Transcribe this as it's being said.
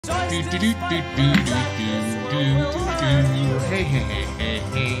It's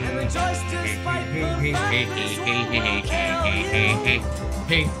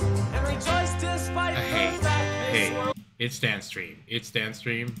dance stream. It's dance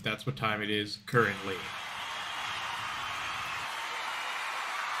stream. That's what time it is currently.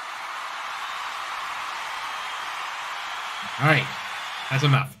 Alright, that's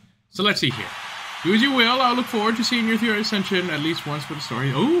enough. So let's see here. Do as you will, I'll look forward to seeing your theory Ascension at least once for the story.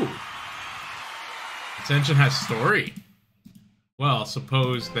 Ooh! Ascension has story. Well,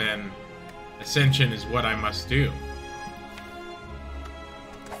 suppose then Ascension is what I must do.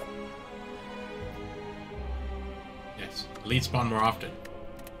 Yes, elite spawn more often.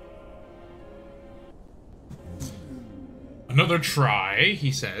 Another try,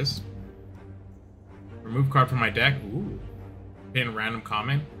 he says. Remove card from my deck. Ooh. Pin random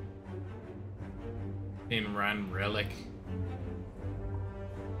comment. Pin random relic.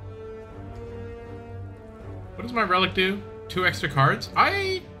 What does my relic do? 2 extra cards?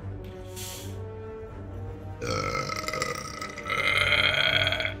 I'm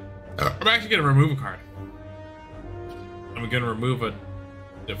actually gonna remove a card. I'm gonna remove a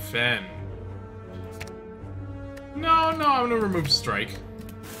defend. No, I'm gonna remove strike.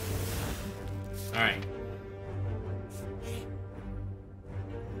 Alright.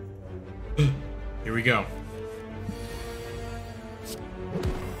 Here we go.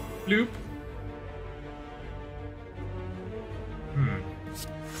 Bloop.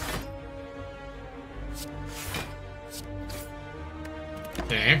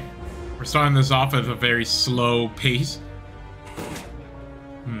 Okay. We're starting this off at a very slow pace.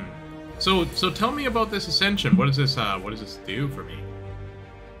 So tell me about this Ascension. What does this do for me?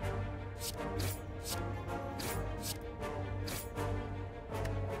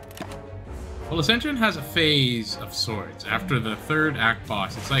 Well, Ascension has a phase of sorts. After the 3rd act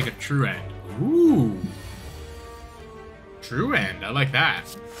boss, it's like a true end. Ooh. True end. I like that.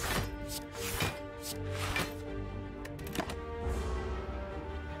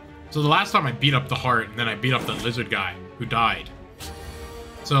 So the last time I beat up the heart, and then I beat up the lizard guy who died.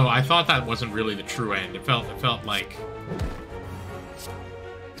 So I thought that wasn't really the true end. It felt like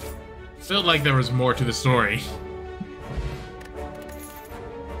there was more to the story.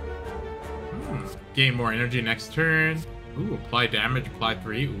 Gain more energy next turn. Ooh, apply damage, apply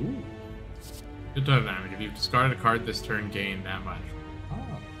 3. Ooh. Good ton of damage. If you've discarded a card this turn, gain that much. Oh.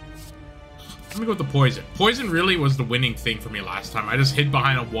 Let me go with the poison. Poison really was the winning thing for me last time. I just hid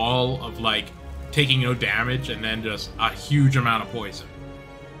behind a wall of, like, taking no damage and then just a huge amount of poison.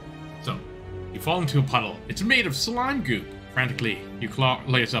 So, you fall into a puddle. It's made of slime goop. Frantically, you claw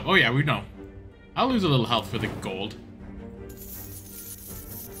yourself. Oh yeah, we know. I'll lose a little health for the gold.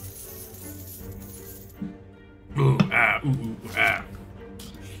 Ooh, ah, ooh, ooh, ah.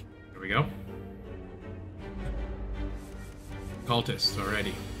 There we go. Cultist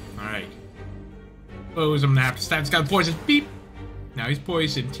already. Alright. Suppose I'm gonna have to stab this guy with poison. Beep! Now he's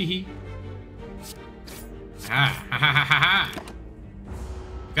poisoned. Teehee. Ah, ha ha ha ha ha!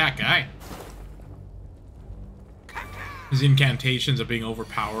 That guy. His incantations are being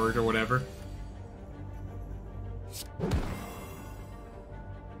overpowered or whatever.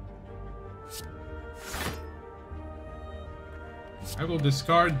 I will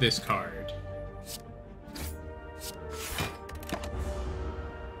discard this card.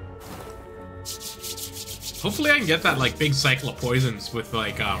 Hopefully I can get that, like, big cycle of poisons with,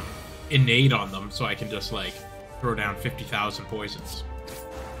 like, innate on them, so I can just, like, throw down 50,000 poisons.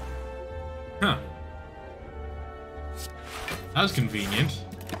 Huh. That was convenient.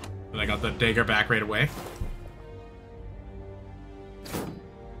 But I got the dagger back right away.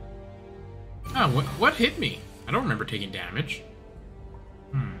 Oh, what hit me? I don't remember taking damage.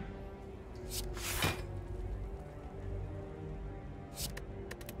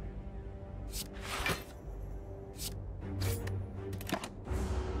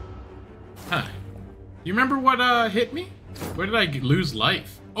 Huh. You remember what hit me? Where did I lose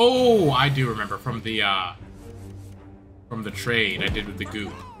life? Oh, I do remember from the trade I did with the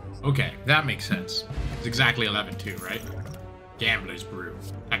goop. Okay, that makes sense. It's exactly 11 too, right? Gambler's Brew.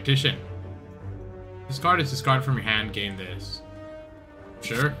 Tactician. Discard is discard from your hand, gain this.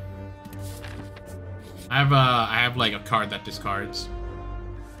 Sure. I have like a card that discards.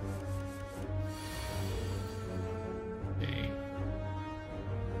 Okay.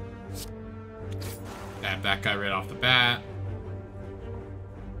 Stab that guy right off the bat.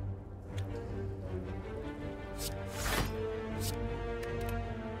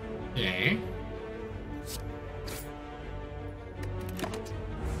 Okay.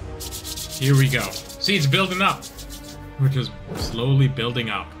 Here we go. See, it's building up. We're just slowly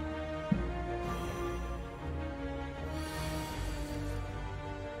building up.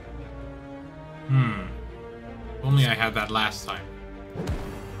 Hmm. If only I had that last time.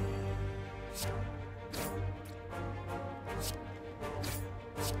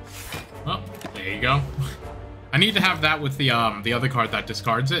 Well, there you go. I need to have that with the other card that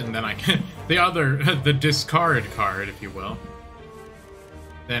discards it, and then I can the discard card, if you will.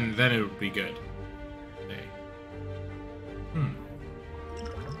 Then it would be good. Okay. Hmm.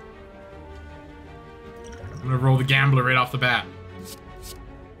 I'm gonna roll the gambler right off the bat.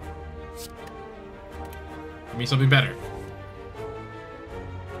 Give me something better.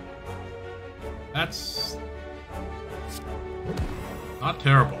 That's not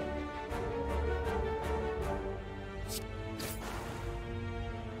terrible.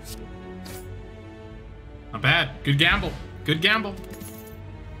 Not bad. Good gamble. Good gamble.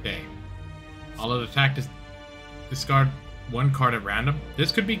 Okay. All out attack, discard one card at random.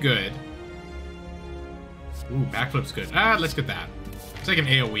 This could be good. Ooh, backflip's good. Ah, let's get that. It's like an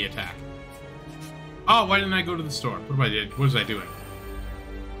AoE attack. Oh, why didn't I go to the store? What was I doing?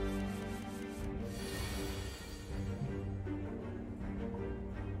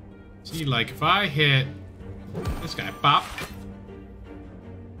 See, like, if I hit this guy, bop.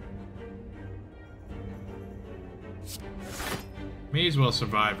 May as well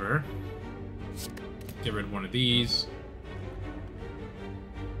Survivor. Get rid of one of these.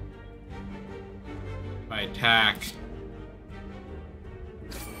 If I attack.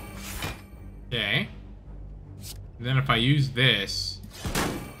 Okay. And then if I use this.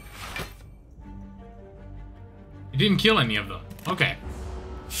 It didn't kill any of them. Okay.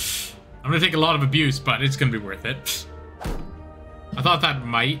 I'm gonna take a lot of abuse, but it's gonna be worth it. I thought that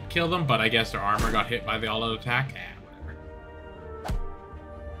might kill them, but I guess their armor got hit by the all-out attack. Whatever.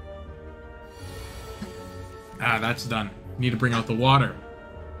 Ah, that's done. Need to bring out the water.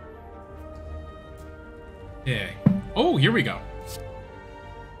 Yeah. Oh, here we go.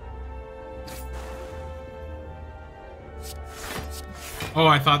 Oh,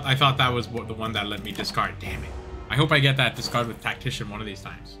 I thought that was the one that let me discard. Damn it. I hope I get that discard with Tactician one of these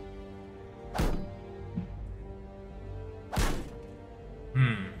times.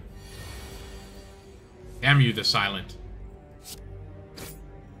 Damn you, the silent.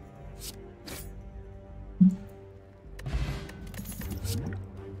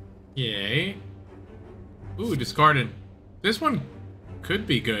 Yay. Ooh, discarded. This one could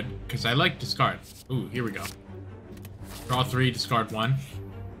be good, because I like discard. Ooh, here we go. Draw 3, discard 1.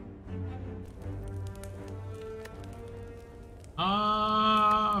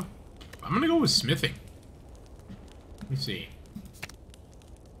 I'm gonna go with smithing. Let me see.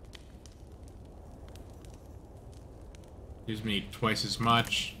 Gives me twice as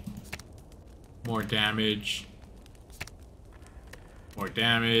much. More damage. More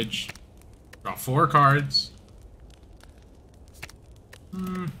damage. Draw 4 cards.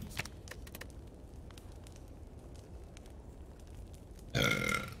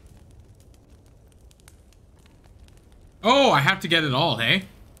 Oh, I have to get it all, hey?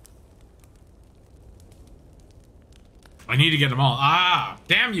 I need to get them all. Ah,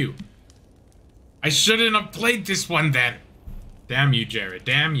 damn you. I shouldn't have played this one then. Damn you, Jared.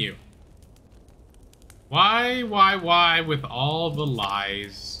 Damn you. Why with all the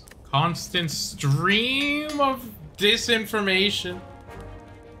lies? Constant stream of disinformation.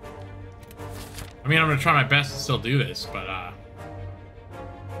 I mean, I'm gonna try my best to still do this, but, yeah,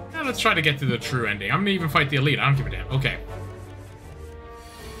 let's try to get to the true ending. I'm gonna even fight the elite. I don't give a damn. Okay.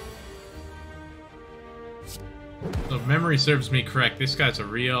 So if memory serves me correct, this guy's a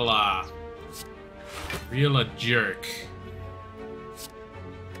real jerk.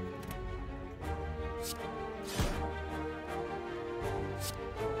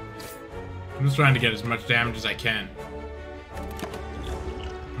 I'm just trying to get as much damage as I can.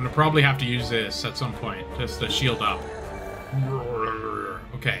 I'm gonna probably have to use this at some point, just to shield up.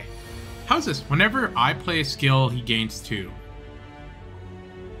 Okay. How's this? Whenever I play a skill, he gains 2.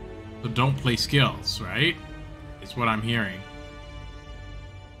 So don't play skills, right? Is what I'm hearing.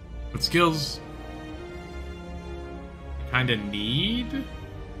 But skills I kinda need?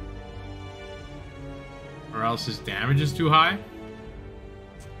 Or else his damage is too high?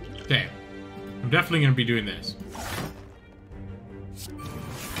 Okay. I'm definitely gonna be doing this.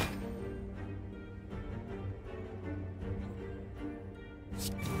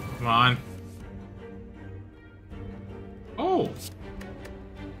 Come on. Oh!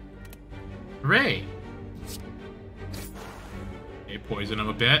 Hooray! Okay, poison him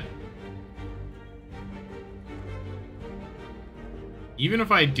a bit. Even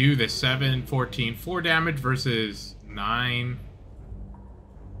if I do the 7, 14, 4 damage versus 9...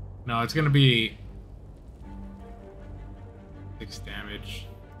 No, it's gonna be 6 damage.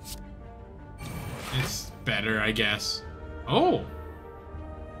 It's better, I guess. Oh!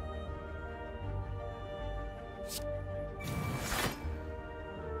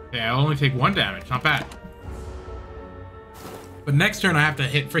 Yeah, I'll only take 1 damage. Not bad. But next turn I have to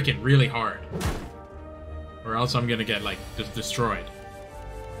hit freaking really hard. Or else I'm gonna get, like, just destroyed.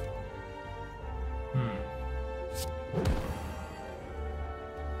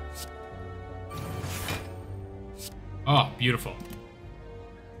 Oh, beautiful.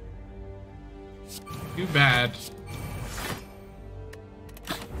 Too bad.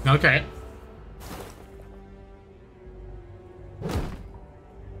 Okay.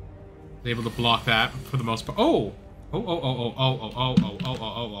 Able to block that for the most part. Oh! Oh.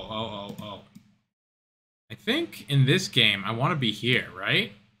 I think in this game I want to be here,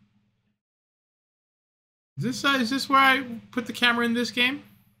 right? Is this where I put the camera in this game?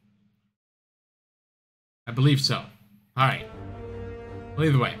 I believe so. Alright. Well,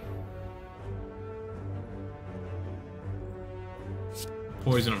 either way.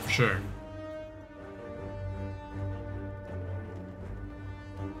 Poison him for sure.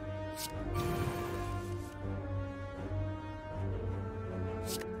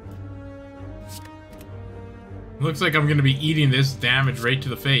 Looks like I'm gonna be eating this damage right to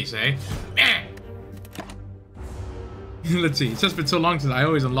the face, eh? Let's see. It's just been so long since I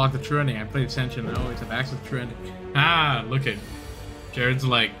always unlock the true ending. I played Ascension and I always have access to the true ending. Ah, look at Jared's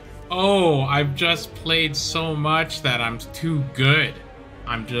like, oh, I've just played so much that I'm too good.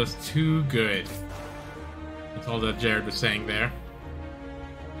 I'm just too good. That's all that Jared was saying there.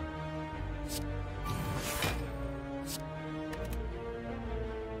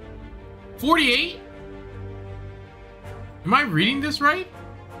 $48? Am I reading this right?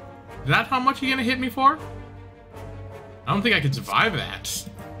 Is that how much you're gonna hit me for? I don't think I could survive that.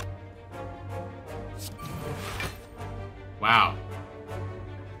 Wow.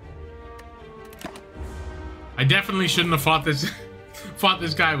 I definitely shouldn't have fought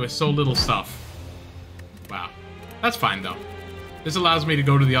this guy with so little stuff. Wow. That's fine though. This allows me to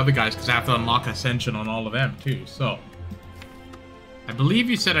go to the other guys because I have to unlock Ascension on all of them too, so. I believe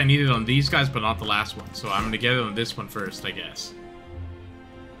you said I needed it on these guys, but not the last one, so I'm gonna get it on this one first, I guess.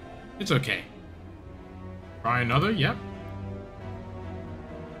 It's okay. Try another? Yep.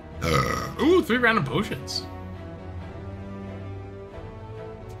 Ooh, 3 random potions.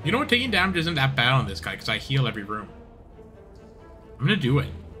 You know what? Taking damage isn't that bad on this guy, because I heal every room. I'm gonna do it.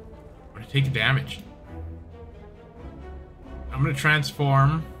 I'm gonna take the damage. I'm gonna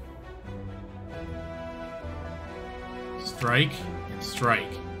transform. Strike and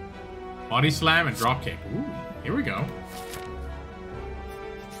strike. Body slam and drop kick. Ooh, here we go.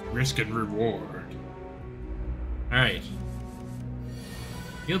 Risk and reward. Alright.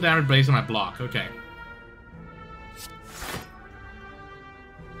 Heal damage based on my block. Okay.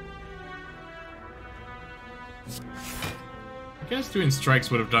 I guess doing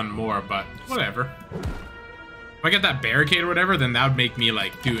strikes would have done more, but whatever. If I get that barricade or whatever, then that would make me,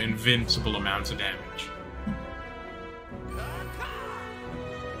 like, do invincible amounts of damage.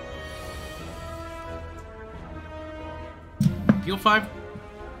 Heal 5?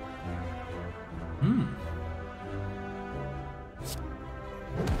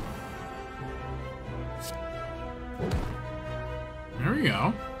 There we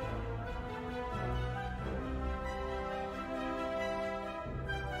go.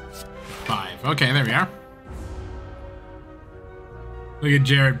 Okay, there we are. Look at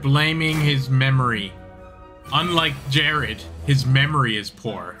Jared blaming his memory. Unlike Jared, his memory is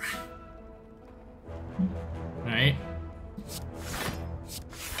poor. Right?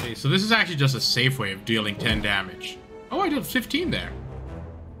 Okay, so this is actually just a safe way of dealing 10 damage. Oh, I did 15 there.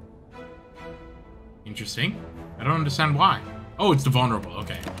 Interesting. I don't understand why. Oh, it's the vulnerable.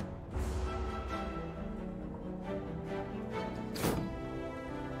 Okay.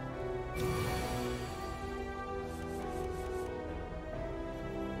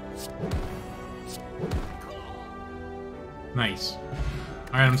 Nice.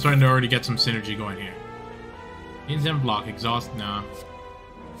 Alright, I'm starting to already get some synergy going here. Instant block, exhaust, nah.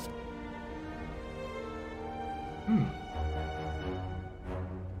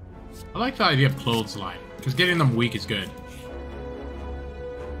 I like the idea of clothesline, because getting them weak is good.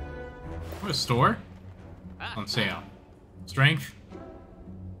 What a store? On sale. Strength.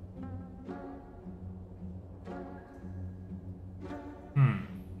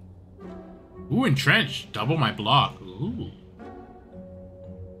 Ooh, entrench. Double my block. Ooh.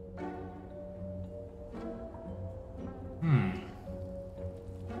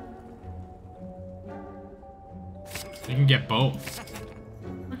 You can get both.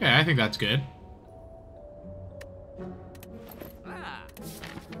 Okay, I think that's good.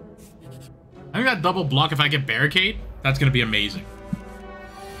 I think that double block, if I get barricade, that's gonna be amazing.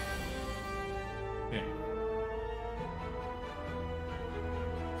 Okay.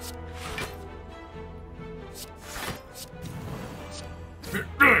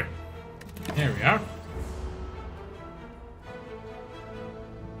 There we are.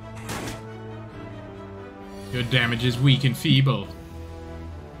 Your damage is weak and feeble.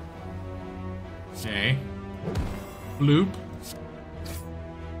 Okay. Bloop.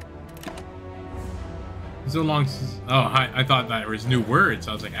 So long since... Oh, I thought that was new words.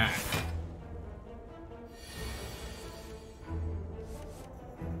 I was like, ah.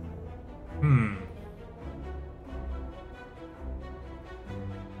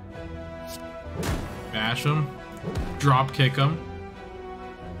 Bash him. Drop kick him.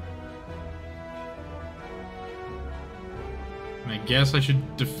 And I guess I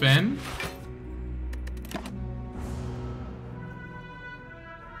should defend.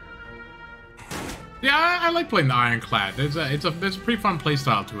 Yeah, I like playing the Ironclad. There's a pretty fun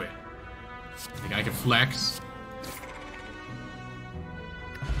playstyle to it. Like I can flex.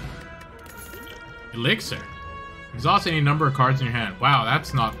 Elixir. Exhaust any number of cards in your hand. Wow,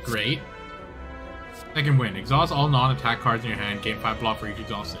 that's not great. Second win. Exhaust all non-attack cards in your hand. Gain 5 block for each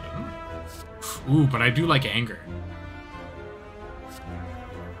exhausted. Ooh, but I do like anger.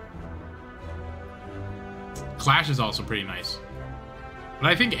 Clash is also pretty nice. But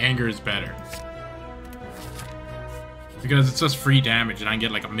I think anger is better. Because it's just free damage and I can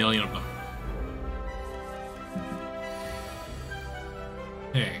get like 1,000,000 of them.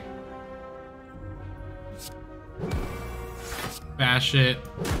 Hey. Bash it.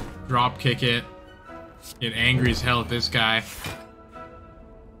 Drop kick it. Get angry as hell at this guy. If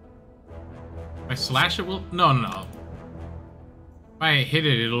I slash it, will... No. If I hit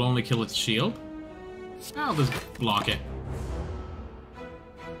it, it'll only kill its shield. I'll just block it.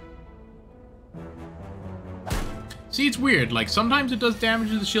 See, it's weird. Like, sometimes it does damage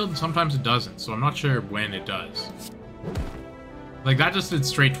to the shield and sometimes it doesn't. So I'm not sure when it does. Like, that just did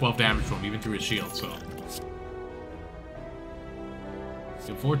straight 12 damage to him, even through his shield, so...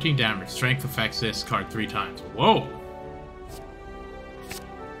 So 14 damage. Strength affects this card 3 times. Whoa!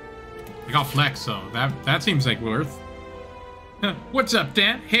 I got flex, so that seems like worth. What's up,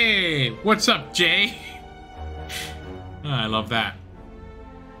 Dan? Hey! What's up, Jay? Oh, I love that.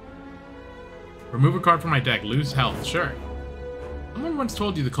 Remove a card from my deck. Lose health. Sure. Someone once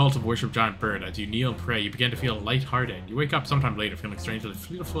told you the cult of worship giant bird. As you kneel and pray, you begin to feel lighthearted. You wake up sometime later feeling strangely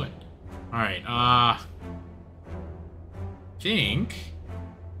fleet of foot. Alright, think...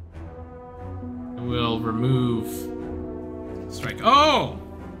 We'll remove... Strike. Oh!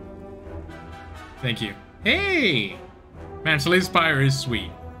 Thank you. Hey! Man, Spire is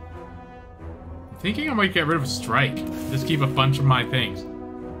sweet. I'm thinking I might get rid of a strike. Just keep a bunch of my things.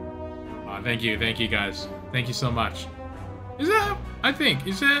 Thank you guys. Thank you so much. Is that... I think,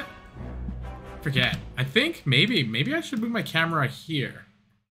 is that... Forget. I think maybe I should move my camera here.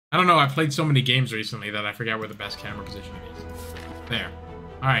 I don't know, I've played so many games recently that I forget where the best camera positioning is. There.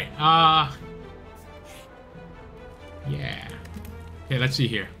 Alright, yeah. Okay, let's see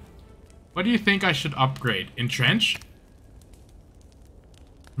here. What do you think I should upgrade? Entrench?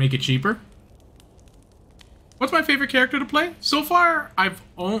 Make it cheaper? What's my favorite character to play? So far, I've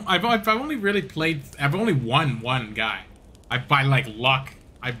only really played... I've only won one guy. By, like, luck,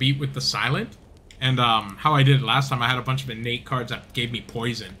 I beat with the Silent. And, how I did it last time, I had a bunch of innate cards that gave me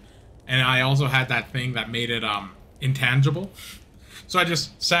poison. And I also had that thing that made it, intangible. So I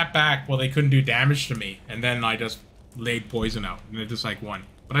just sat back while they couldn't do damage to me. And then I just laid poison out. And it just, like, won.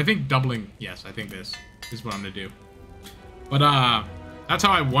 But I think doubling... Yes, I think this is what I'm gonna do. But, that's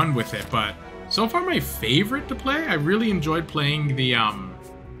how I won with it, but... So far, my favorite to play, I really enjoyed playing the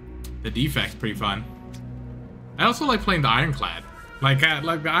Defect, pretty fun. I also like playing the Ironclad. Like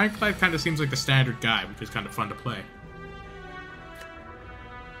the Ironclad kind of seems like the standard guy, which is kind of fun to play.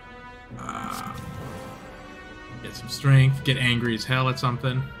 Get some strength, get angry as hell at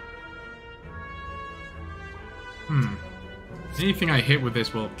something. Anything I hit with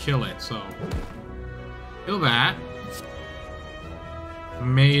this will kill it, so... Kill that.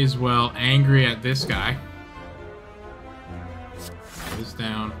 May as well angry at this guy. This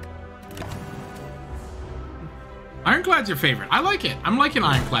down. Ironclad's your favorite. I like it. I'm liking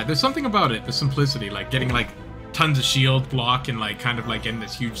Ironclad. There's something about it. The simplicity, like getting like tons of shield block and like kind of like getting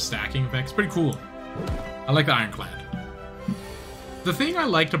this huge stacking effect. It's pretty cool. I like the Ironclad. The thing I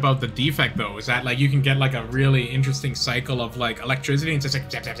liked about the Defect though is that like you can get like a really interesting cycle of like electricity and just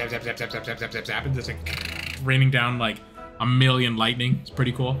like zap zap zap zap zap zap zap zap zap zap and just like raining down like 1,000,000 lightning. It's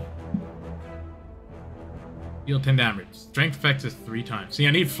pretty cool. Deal 10 damage. Strength effect is 3 times. See,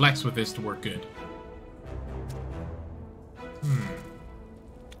 I need flex with this to work good.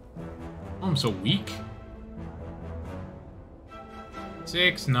 I'm so weak.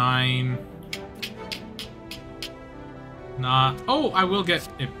 6, 9. Not. Oh, I will get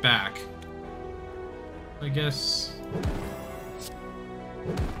it back. I guess.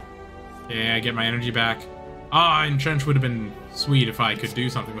 Okay, I get my energy back. Ah, Entrench would have been sweet if I could do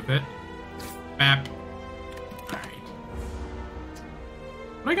something with it. Bap. Alright.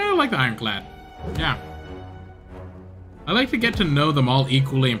 But I kinda like the Ironclad. Yeah. I like to get to know them all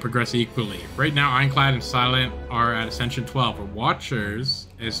equally and progress equally. Right now, Ironclad and Silent are at Ascension 12, where Watchers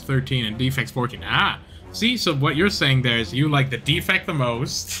is 13 and Defect's 14. Ah! See, so what you're saying there is you like the Defect the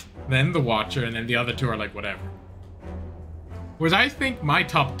most, then the Watcher, and then the other two are like whatever. Whereas I think my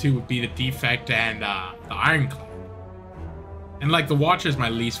top two would be the Defect and the Ironclad. And like the Watcher is my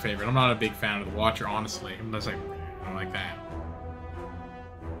least favorite. I'm not a big fan of the Watcher, honestly. I'm just like, I don't like that.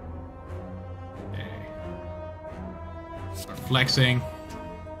 Start flexing.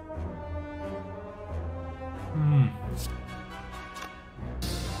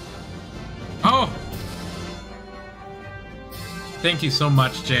 Oh! Thank you so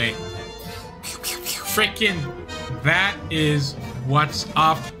much, Jay. Freaking, that is what's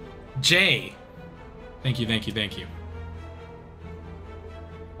up, Jay. Thank you, thank you, thank you.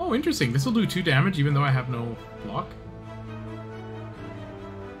 Oh, interesting. This will do 2 damage even though I have no block.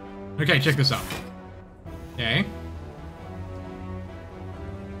 Okay, check this out. Okay.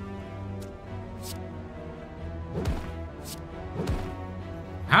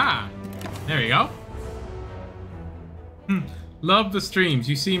 Ha! There you go. Love the streams.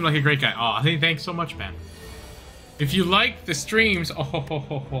 You seem like a great guy. Oh, hey, thanks so much, man. If you like the streams,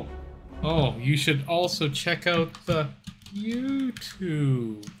 oh, you should also check out the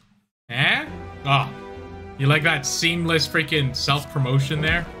YouTube. Eh? Oh, you like that seamless freaking self-promotion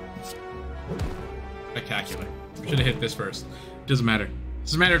there? Spectacular. We should have hit this first. Doesn't matter.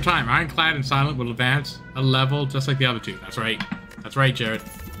 It's just a matter of time. Ironclad and Silent will advance a level just like the other two. That's right. That's right, Jared.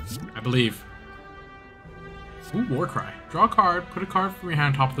 I believe. Ooh, Warcry. Draw a card, put a card from your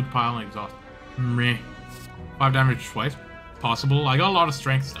hand on top of the pile, and exhaust. Meh. 5 damage twice. Possible. I got a lot of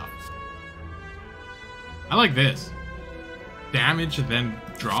strength stuff. I like this. Damage, then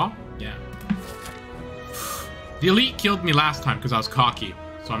draw? Yeah. The Elite killed me last time because I was cocky.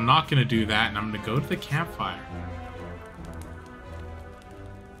 So I'm not going to do that, and I'm going to go to the campfire.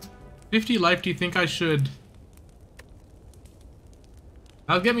 50 life, do you think I should...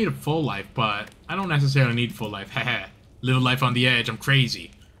 That'll get me to full life, but I don't necessarily need full life. Haha. Little life on the edge, I'm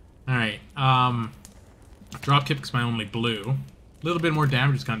crazy. Alright, Dropkick's my only blue. A little bit more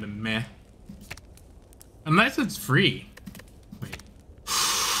damage is kind of meh. Unless it's free. Wait.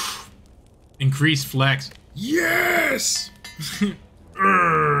 Increase flex. Yes!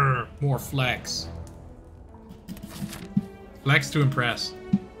 More flex. Flex to impress.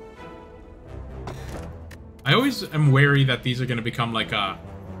 I always am wary that these are going to become like a...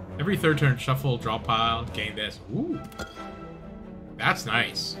 Every third turn, shuffle, draw pile, gain this. Ooh. That's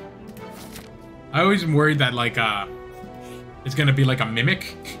nice. I always am worried that like it's going to be like a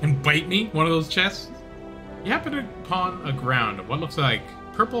mimic and bite me, one of those chests. You happen upon a ground of what looks like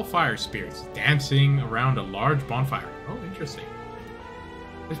purple fire spirits dancing around a large bonfire. Oh, interesting.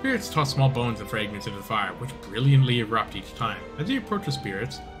 The spirits toss small bones and fragments into the fire, which brilliantly erupt each time. As you approach the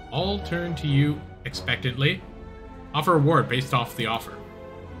spirits, all turn to you expectantly. Offer a reward based off the offer.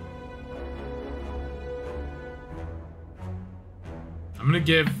 I'm gonna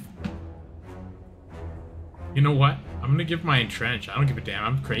give... You know what? I'm gonna give my Entrench. I don't give a damn.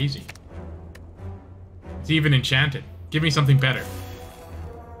 I'm crazy. It's even enchanted. Give me something better.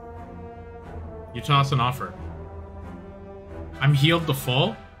 You toss an offer. I'm healed to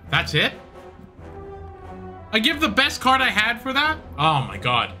full? That's it? I give the best card I had for that? Oh my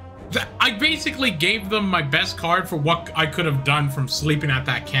god. I basically gave them my best card for what I could have done from sleeping at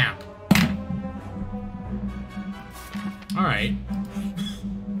that camp. Alright.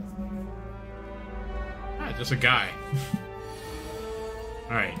 Just a guy.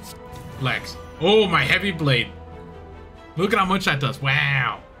 Alright. Flex. Oh, my heavy blade. Look at how much that does.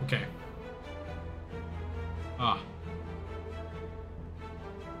 Wow. Okay. Ah.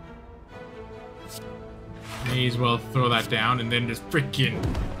 May as well throw that down and then just freaking...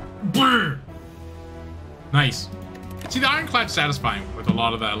 Brr! Nice. See, the Ironclad's satisfying with a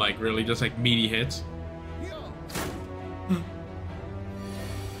lot of that, like, really just, like, meaty hits.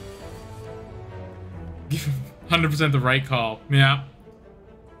 100% the right call. Yeah.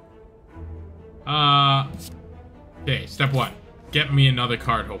 Okay, step 1. Get me another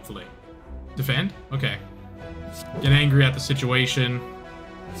card, hopefully. Defend? Okay. Get angry at the situation.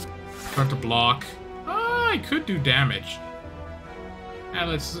 Start to block. I could do damage.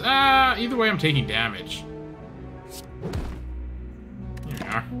 Let's, either way I'm taking damage. Here we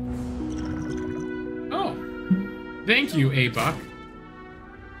are. Oh. Thank you, A-Buck.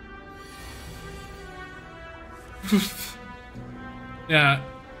 Yeah.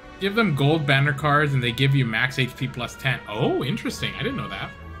 Give them gold banner cards and they give you max HP plus 10. Oh, interesting. I didn't know that.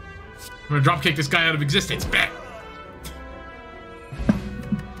 I'm gonna dropkick this guy out of existence. Bet.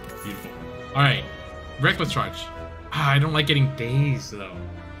 Beautiful. Alright. Reckless charge. I don't like getting dazed, though.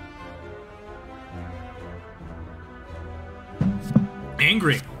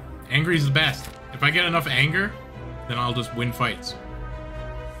 Angry. Angry is the best. If I get enough anger, then I'll just win fights.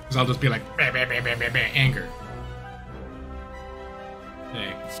 Because I'll just be like, bah, bah, bah, bah, bah, bah, anger.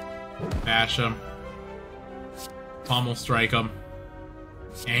 Okay. Bash him. Pommel strike him.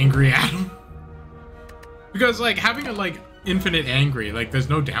 Angry at him. Because, like, having a, like, infinite angry, like, there's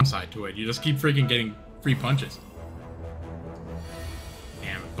no downside to it. You just keep freaking getting free punches.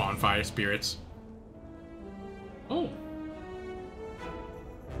 Damn, bonfire spirits. Oh.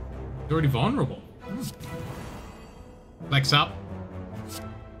 He's already vulnerable. Flex up.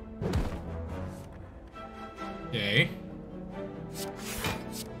 Okay.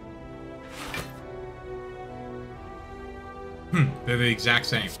 They're the exact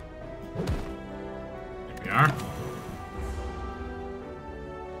same. There we are.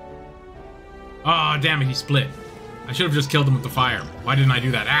 Oh, damn it, he split. I should have just killed him with the fire. Why didn't I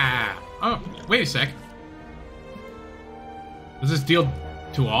do that? Ah! Oh, wait a sec. Does this deal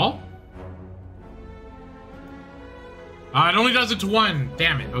to all? It only does it to one.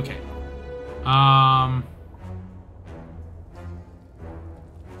 Damn it. Okay.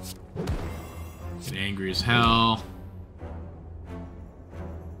 Get angry as hell.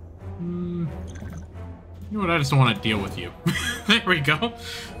 You know what? I just don't want to deal with you. There we go.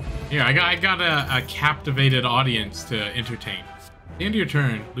 Here, I got a captivated audience to entertain. At the end of your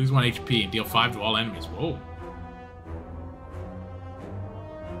turn, lose 1 HP and deal 5 to all enemies. Whoa.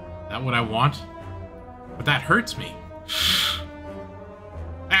 Is that what I want? But that hurts me.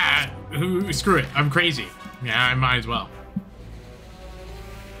 Screw it. I'm crazy. Yeah, I might as well.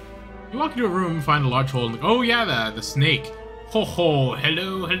 You walk into a room, find a large hole, and oh yeah, the snake. Ho ho,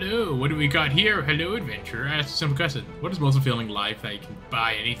 hello, hello. What do we got here? Hello, adventurer. Ask a simple question. What is most fulfilling life that you can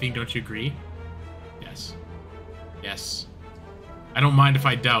buy anything? Don't you agree? Yes. Yes. I don't mind if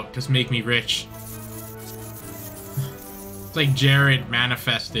I doubt. Just make me rich. It's like Jared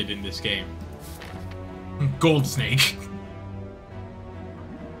manifested in this game. Gold snake.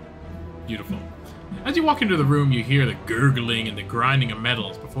 Beautiful. As you walk into the room, you hear the gurgling and the grinding of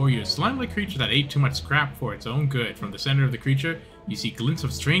metals. Before you, a slime-like creature that ate too much scrap for its own good. From the center of the creature, you see glints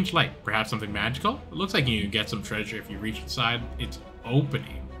of strange light. Perhaps something magical? It looks like you can get some treasure if you reach inside its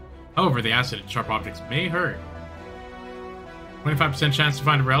opening. However, the acid and sharp objects may hurt. 25% chance to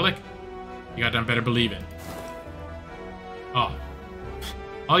find a relic? You goddamn better believe it. Oh.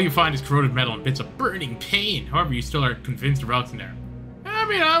 All you find is corroded metal and bits of burning pain. However, you still are convinced the relic's in there. I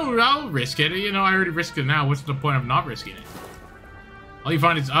mean, I'll risk it. You know, I already risked it now. What's the point of not risking it? All you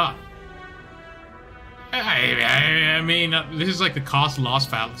find is, I mean, this is like the cost-loss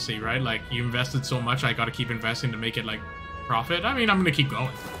fallacy, right? Like, you invested so much, I gotta keep investing to make it, like, profit. I mean, I'm gonna keep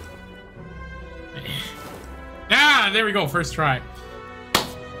going. There we go. First try.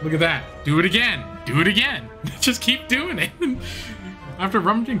 Look at that. Do it again. Do it again. Just keep doing it. After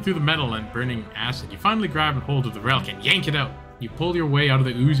rummaging through the metal and burning acid, you finally grab and hold of the relic and yank it out. You pull your way out of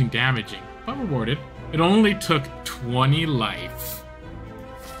the oozing, damaging, but rewarded. It only took 20 life.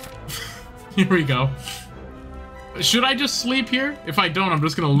 Here we go. Should I just sleep here? If I don't, I'm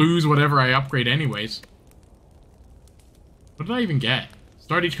just gonna lose whatever I upgrade anyways. What did I even get?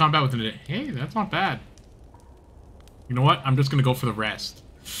 Start each combat with an... Hey, that's not bad. You know what? I'm just gonna go for the rest.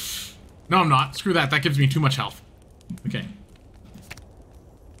 No, I'm not. Screw that. That gives me too much health. Okay.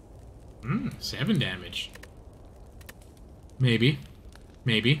 7 damage. Maybe.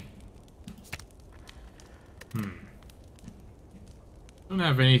 Maybe. Don't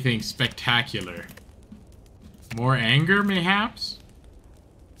have anything spectacular. More anger, mayhaps?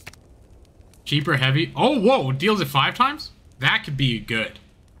 Cheaper, heavy. Oh, whoa! Deals it 5 times? That could be good.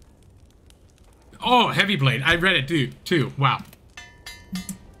 Oh, heavy blade. I read it too. Wow.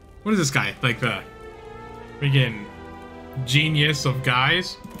 What is this guy? Like the friggin' genius of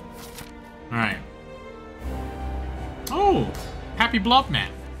guys? Alright. Oh! Happy Blob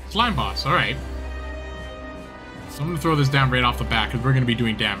Man. Slime boss. Alright. So I'm gonna throw this down right off the bat because we're gonna be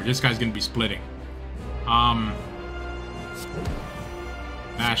doing damage. This guy's gonna be splitting.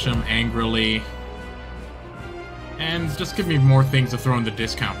 Bash him angrily. And just give me more things to throw in the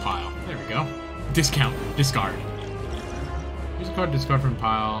discount pile. There we go. Discount. Discard. Use a card, discard from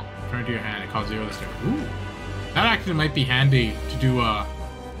pile, return to your hand, and cause 0 this turn. Ooh. That actually might be handy to do a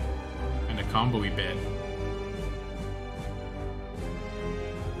kind of combo-y bit.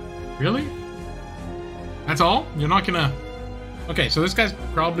 Really? That's all? You're not gonna... Okay, so this guy's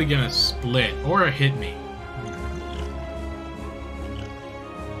probably gonna split or hit me.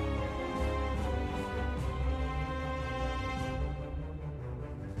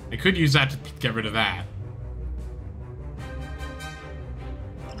 I could use that to get rid of that.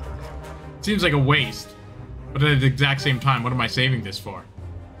 Seems like a waste. But at the exact same time, what am I saving this for?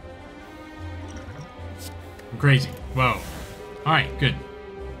 I'm crazy. Whoa. Alright, good.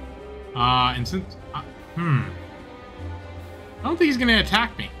 And since... I don't think he's gonna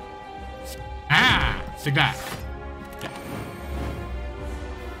attack me. Ah! Take that.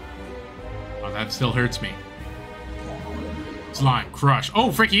 Oh, that still hurts me. Slime, crush.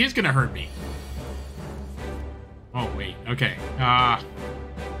 Oh, frick, he is gonna hurt me. Oh, wait. Okay. I'm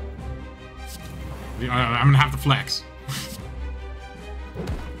gonna have to flex.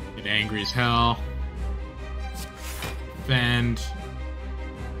 Get angry as hell. Defend.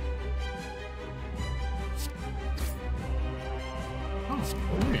 Oh,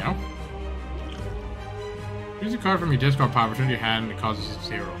 there we go. Use a card from your discard pile, return to your hand, and it causes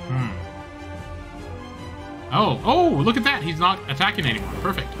 0. Oh, look at that! He's not attacking anymore.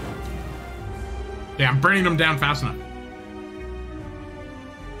 Perfect. Yeah, I'm burning him down fast enough.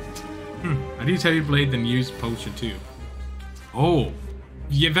 I'd use Heavy Blade, then use Potion too. Oh,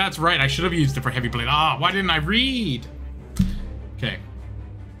 yeah, that's right. I should have used it for Heavy Blade. Ah, why didn't I read? Okay.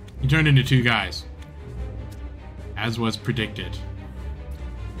 He turned into 2 guys. As was predicted.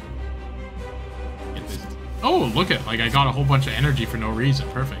 Get this. Oh, look at, like, I got a whole bunch of energy for no reason.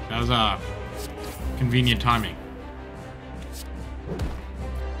 Perfect. That was, convenient timing.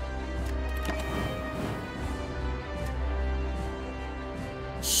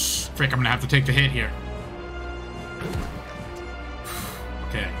 Frick, I'm gonna have to take the hit here.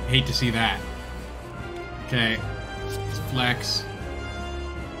 Okay, hate to see that. Okay, let's flex.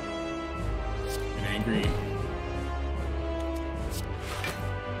 Get angry.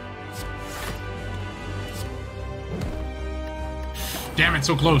 Damn it,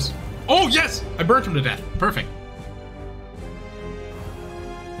 so close. Oh, yes! I burnt him to death. Perfect.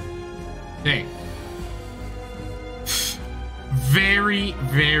 Okay. Very,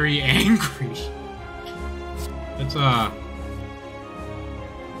 very angry. That's, Oh.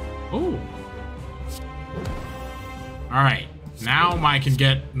 Alright. Now I can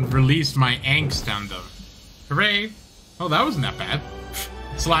release my angst on them. Hooray! Oh, that wasn't that bad.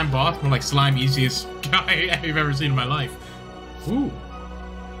 Slime boss, more like slime easiest guy I've ever seen in my life. Ooh.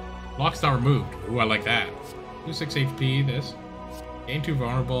 Lock's not removed. Ooh, I like that. 2-6 HP, this. Gain 2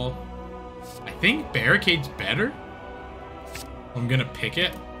 vulnerable. I think Barricade's better. I'm gonna pick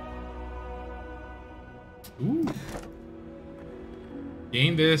it. Ooh.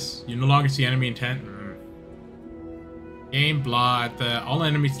 Gain this. You no longer see enemy intent. Gain blah. All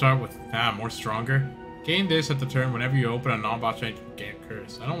enemies start with more stronger. Gain this at the turn whenever you open a non-boss range. Gain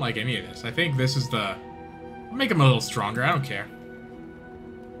curse. I don't like any of this. I think this is the... I'll make them a little stronger. I don't care.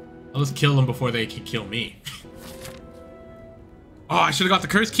 I'll just kill them before they can kill me. Oh, I should have got the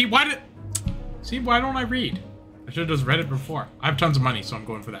curse key. Why don't I read? I should have just read it before. I have tons of money, so I'm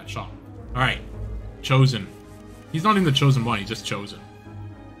going for that shot. Alright. Chosen. He's not even the chosen one, he's just chosen.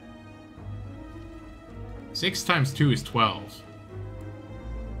 6 times 2 is 12.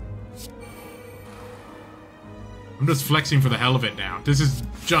 I'm just flexing for the hell of it now. This is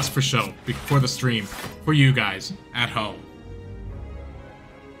just for show, before the stream. For you guys, at home.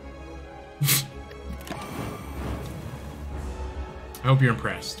 I hope you're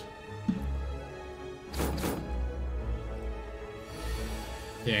impressed.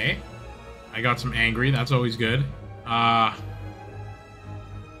 Okay. I got some angry. That's always good. I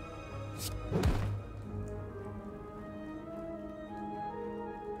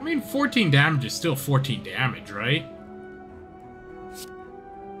mean, 14 damage is still 14 damage, right?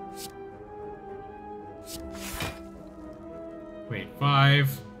 Wait,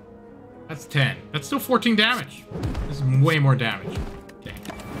 5. That's 10. That's still 14 damage. This is way more damage. Okay.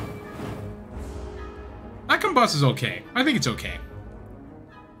 That combust is okay. I think it's okay.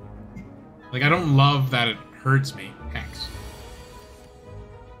 Like, I don't love that it hurts me. Hex.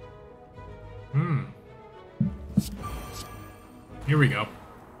 Here we go.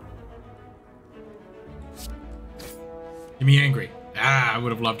 Get me angry. Ah, I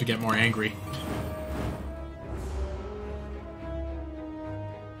would have loved to get more angry.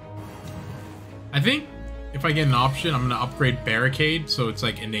 I think if I get an option, I'm going to upgrade Barricade so it's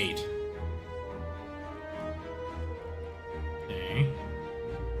like innate. Okay.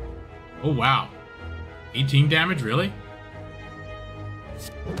 Oh, wow. 18 damage, really?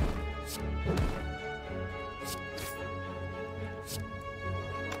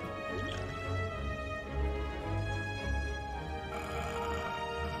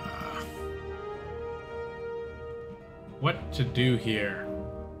 What to do here?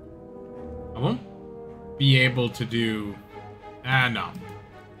 I won't be able to do... no.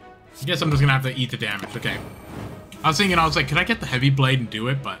 I guess I'm just gonna have to eat the damage. Okay. I was thinking, I was like, could I get the heavy blade and do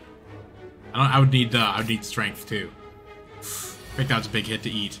it? But I would need strength too. I think that was a big hit to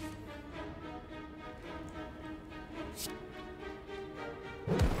eat.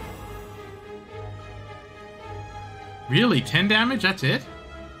 Really? 10 damage? That's it?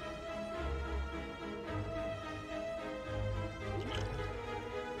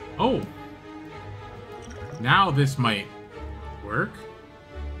 Oh. Now this might work.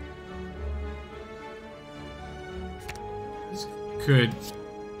 This could...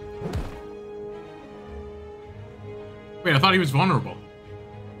 Wait, I thought he was vulnerable.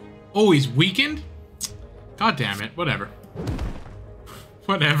 Oh, he's weakened? God damn it. Whatever.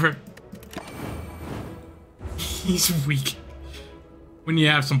 Whatever. He's weak. When you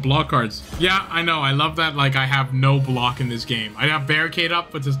have some block cards. Yeah, I know. I love that, like, I have no block in this game. I have barricade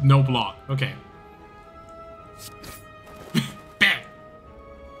up, but just no block. Okay. Bam!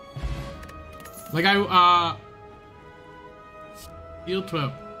 Like, Heal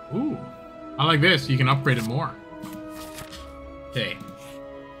 12. Ooh. I like this. You can upgrade it more. Okay.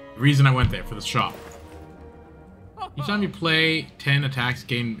 The reason I went there, for the shop. Each time you play, 10 attacks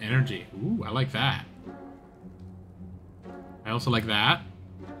gain energy. Ooh, I like that. I also like that.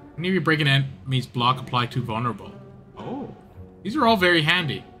 Whenever you break an enemy's block, apply 2 vulnerable. Oh. These are all very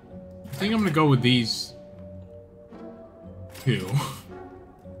handy. I think I'm gonna go with these 2.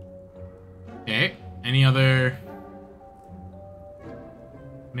 Okay. Any other...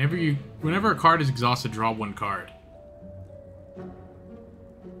 Whenever a card is exhausted, draw 1 card.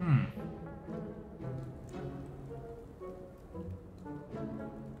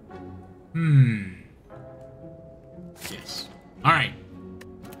 Yes. Alright.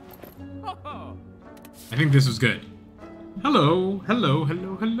 I think this was good. Hello, hello,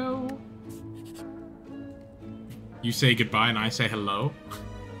 hello, hello. You say goodbye and I say hello.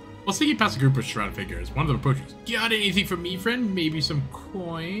 While sneaking past a group of shrouded figures, one of them approaches. Got anything for me, friend? Maybe some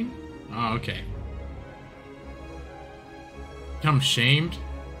coin? Oh, okay. I'm shamed.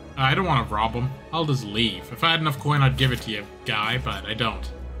 I don't want to rob him. I'll just leave. If I had enough coin, I'd give it to you, guy, but I don't.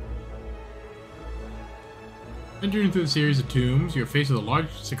 Entering through the series of tombs, you are faced with a large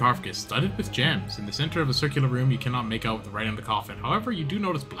sarcophagus studded with gems. In the center of a circular room, you cannot make out the right end of the coffin. However, you do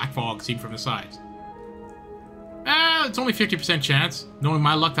notice black fog seen from the sides. It's only 50% chance. Knowing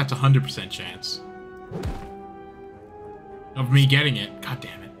my luck, that's 100% chance of me getting it. God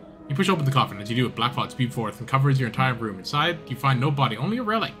damn it. You push open the coffin. As you do it, black fog speeds forth and covers your entire room. Inside, you find no body, only a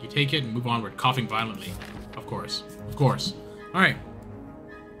relic. You take it and move onward, coughing violently. Of course. Of course. Alright.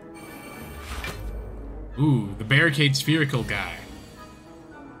 Ooh, the barricade spherical guy.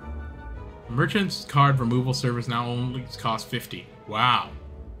 Merchant's card removal service now only costs 50. Wow.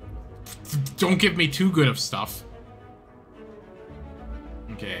 Don't give me too good of stuff.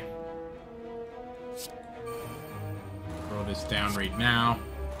 Okay. Throw this down right now.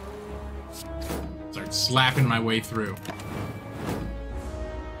 Start slapping my way through.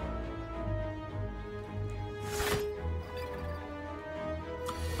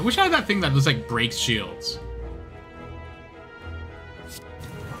 I wish I had that thing that just like breaks shields.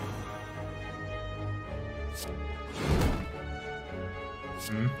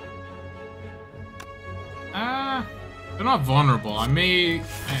 They're not vulnerable. I might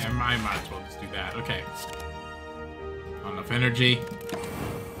as well just do that. Okay. Not enough energy.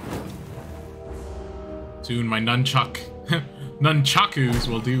 Soon my nunchakus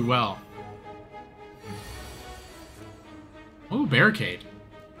will do well. Oh, barricade.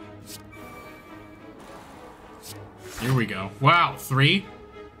 Here we go. Wow, 3?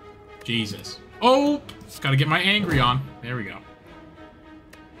 Jesus. Oh! Gotta get my angry on. There we go.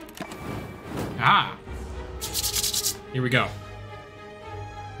 Ah! Here we go.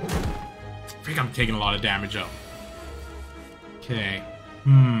 I think I'm taking a lot of damage up. Okay.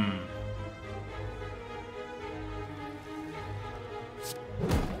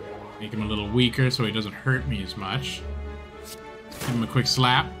 Make him a little weaker so he doesn't hurt me as much. Give him a quick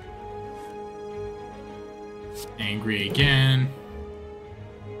slap. Angry again.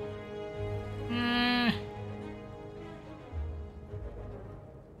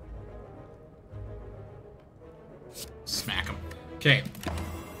 Smack him. Okay.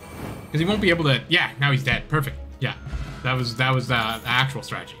 Because he won't be able to... Yeah, now he's dead. Perfect. Yeah. That was the actual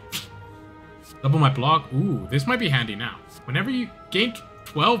strategy. Double my block. Ooh, this might be handy now. Whenever you gain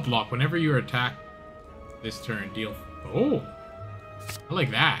 12 block, whenever you attack this turn, deal. Oh, I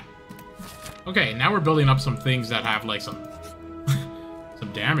like that. Okay, now we're building up some things that have like some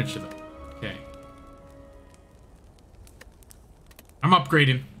some damage to them. Okay. I'm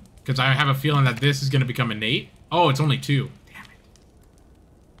upgrading because I have a feeling that this is going to become innate. Oh, it's only 2. Damn it.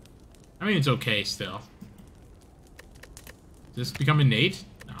 I mean, it's okay still. Does this become innate?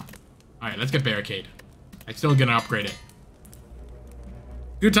 No. Alright, let's get Barricade. I'm still gonna upgrade it.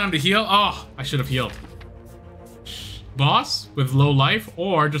 Good time to heal? Oh, I should have healed. Boss with low life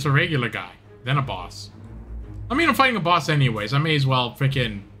or just a regular guy. Then a boss. I mean, I'm fighting a boss anyways. I may as well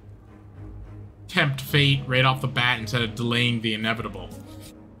freaking tempt fate right off the bat instead of delaying the inevitable.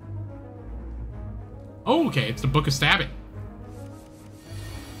 Oh, okay. It's the Book of Stabbing.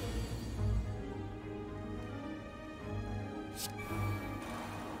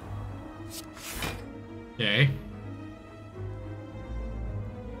 Okay.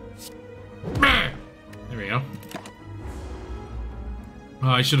 There we go. Oh,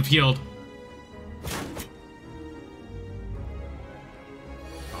 I should have healed.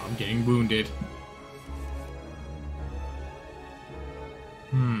 Oh, I'm getting wounded.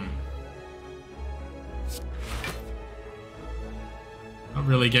 Not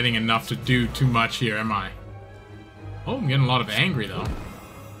really getting enough to do too much here, am I? Oh, I'm getting a lot of angry, though.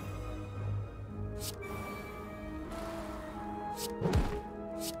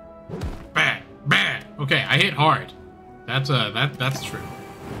 Bad, bad. Okay, I hit hard. That's true.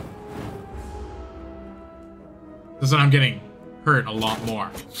 This is when I'm getting hurt a lot more.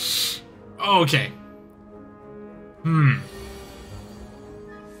 Okay. Come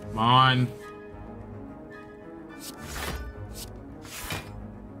on.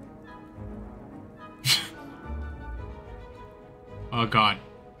 Oh god.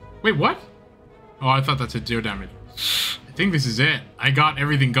 Wait, what? Oh, I thought that said 0 damage. I think this is it. I got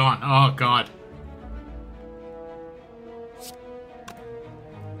everything gone. Oh god.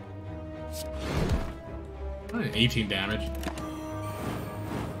 Oh, 18 damage.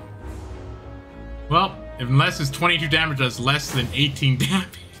 Well, unless it's 22 damage, that's less than 18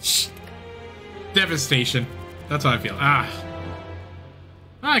 damage. Devastation. That's how I feel.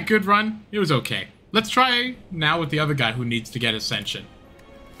 Good run. It was okay. Let's try now with the other guy who needs to get Ascension.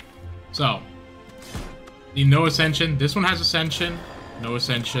 So, need no Ascension. This one has Ascension. No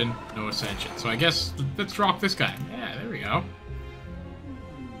Ascension. No Ascension. So I guess let's rock this guy. Yeah, there we go.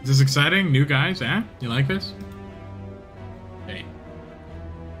 Is this exciting? New guys, eh? You like this? Okay.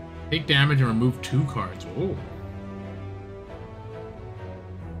 Take damage and remove 2 cards. Oh.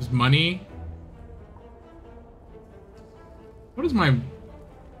 Is money... What is my...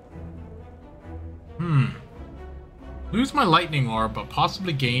 Lose my lightning orb, but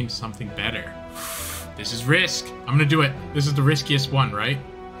possibly gain something better. This is risk. I'm gonna do it. This is the riskiest one, right?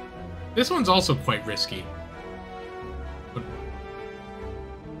 This one's also quite risky. But...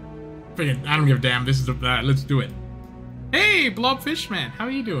 Freaking, I don't give a damn. This is the... let's do it. Hey, Blobfishman. How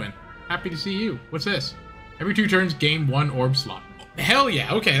are you doing? Happy to see you. What's this? Every 2 turns, gain 1 orb slot. Hell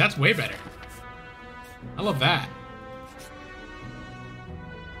yeah. Okay, that's way better. I love that.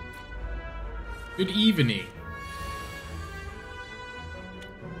 Good evening.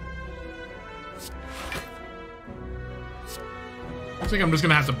 Looks like I'm just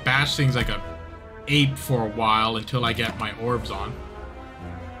gonna have to bash things like a ape for a while until I get my orbs on.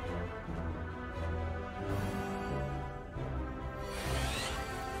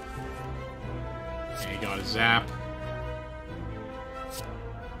 Okay, got a zap.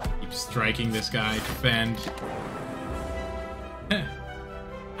 Keep striking this guy. Defend.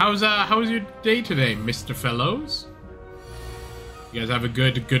 How was your day today, Mr. Fellows? You guys have a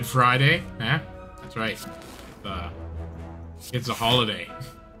good Friday? Eh? That's right. It's a holiday.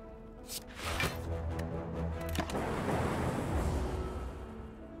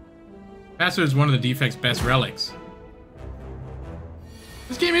 Bastard is one of the Defect's best relics.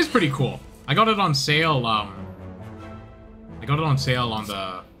 This game is pretty cool. I got it on sale, I got it on sale on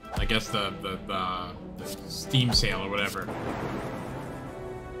the, I guess the Steam sale or whatever.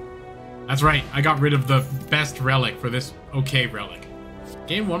 That's right, I got rid of the best relic for this okay relic.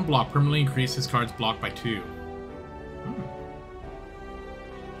 Gain 1 block, permanently increase his card's block by 2.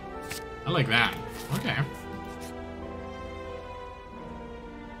 I like that. Okay.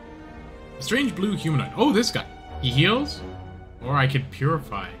 A strange blue humanoid. Oh, this guy. He heals? Or I could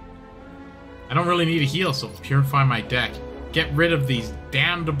purify. I don't really need a heal, so purify my deck. Get rid of these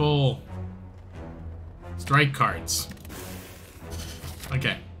damnable strike cards.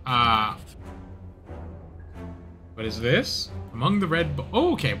 Okay. What is this? Among the red...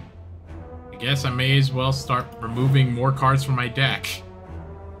 Oh, okay. guess I may as well start removing more cards from my deck.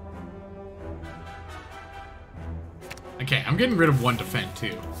 Okay, I'm getting rid of one defend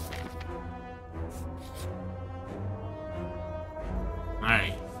too.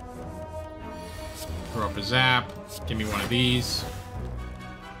 Alright. Throw up a zap. Give me one of these.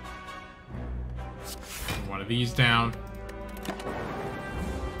 Put one of these down.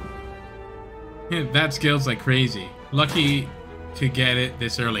 That scales like crazy. Lucky to get it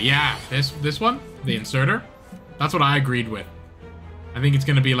this early. Yeah, this one, the inserter. That's what I agreed with. I think it's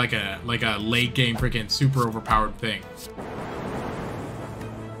gonna be like a late game freaking super overpowered thing.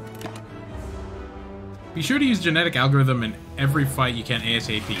 Be sure to use genetic algorithm in every fight you can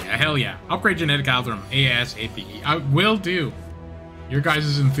ASAP. Hell yeah. Upgrade genetic algorithm ASAP. I will do. Your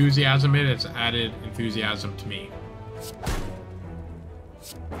guys' enthusiasm, it's added enthusiasm to me.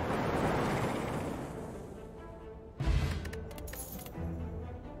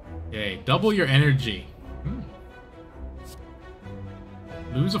 Okay, double your energy.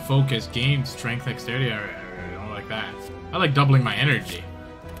 Lose a focus, gain strength, dexterity. I don't like that. I like doubling my energy.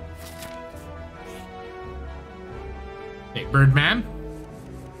 Hey, Birdman.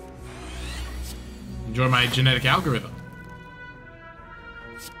 Enjoy my genetic algorithm.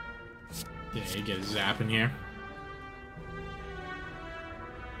 Okay, get a zap in here.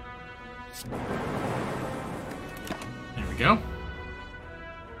 There we go.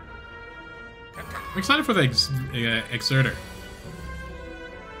 I'm excited for the exerter.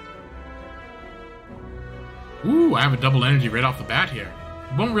 Ooh, I have a double energy right off the bat here.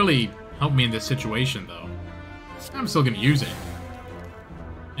 It won't really help me in this situation, though. I'm still gonna use it.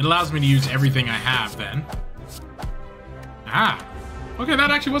 It allows me to use everything I have, then. Ah! Okay,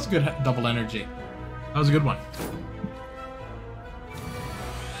 that actually was a good double energy. That was a good one.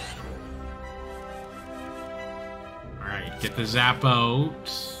 Alright, get the zap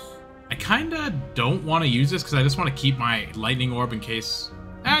out. I kinda don't want to use this because I just want to keep my lightning orb in case...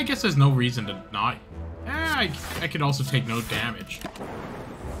 I guess there's no reason to not... I could also take no damage.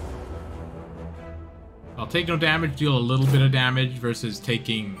 I'll take no damage, deal a little bit of damage versus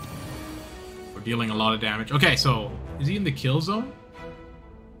taking... or dealing a lot of damage. Okay, so... is he in the kill zone?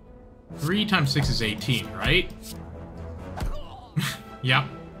 3 times 6 is 18, right? Yep.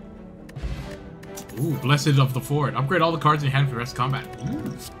 Ooh, Blessed of the Ford. Upgrade all the cards in your hand for the rest of combat.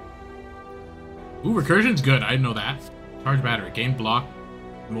 Ooh, recursion's good. I didn't know that. Charge battery. Gain block.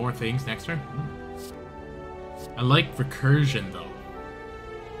 More things next turn. I like recursion, though.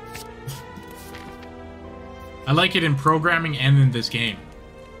 I like it in programming and in this game.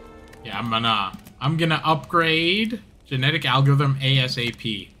 Yeah, I'm gonna upgrade genetic algorithm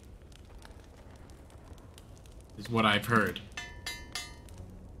ASAP. Is what I've heard.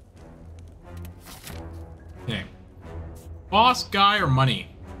 Okay. Boss, guy, or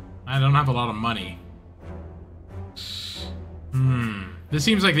money? I don't have a lot of money. This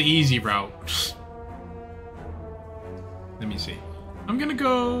seems like the easy route. Let me see. I'm gonna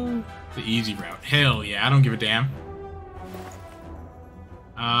go the easy route. Hell yeah, I don't give a damn.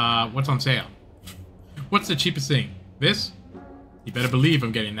 What's on sale? What's the cheapest thing? This? You better believe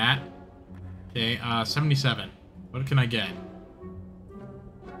I'm getting that. Okay, 77. What can I get?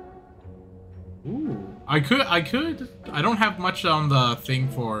 Ooh, I could. I don't have much on the thing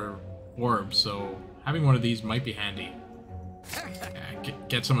for orbs, so having one of these might be handy. Yeah,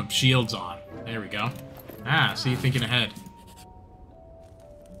 get some shields on. There we go. Ah, see, thinking ahead.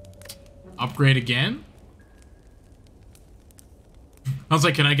 Upgrade again? I was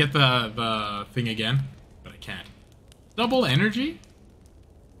like, can I get the thing again? But I can't. Double energy?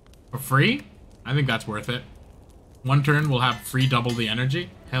 For free? I think that's worth it. One turn we'll have free double the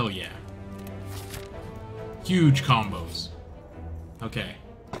energy? Hell yeah. Huge combos. Okay.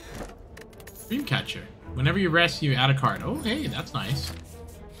 Dreamcatcher. Whenever you rest, you add a card. Oh, hey, that's nice.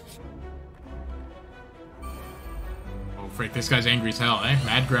 Oh, frick, this guy's angry as hell, eh?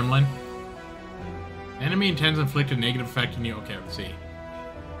 Mad Gremlin. Enemy intends to inflict a negative effect on you. Okay, let's see.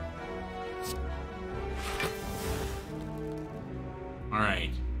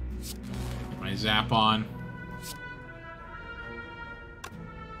 Alright. Get my zap on.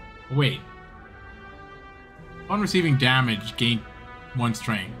 Oh, wait. On receiving damage, gain 1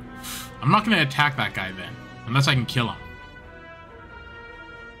 strength. I'm not going to attack that guy then. Unless I can kill him.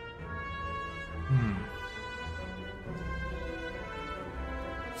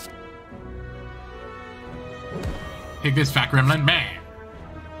 Take this, fat gremlin. Man!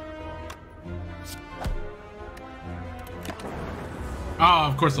 Oh,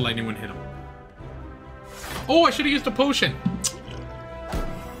 of course the lightning wouldn't hit him. Oh, I should have used a potion.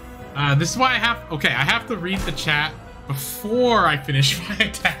 This is why I have... Okay, I have to read the chat before I finish my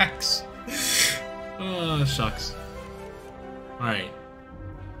attacks. Oh, shucks. Alright.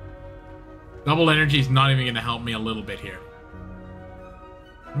 Double energy is not even going to help me a little bit here.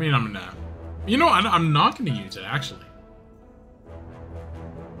 I mean, I'm gonna... You know, I'm not going to use it, actually.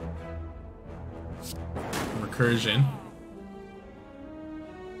 Recursion.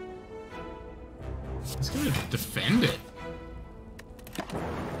 It's going to defend it.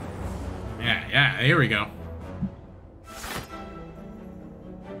 Yeah, here we go.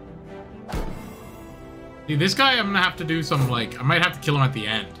 See, this guy, I'm gonna have to do some, like... I might have to kill him at the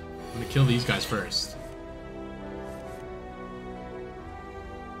end. I'm gonna kill these guys first.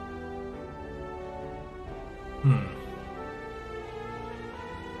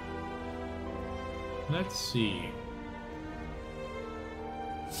 Let's see.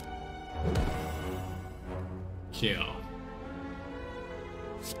 Kill.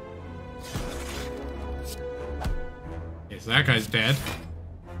 Okay, so that guy's dead.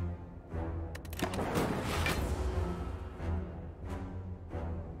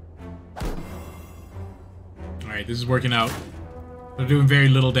 Alright, this is working out. They're doing very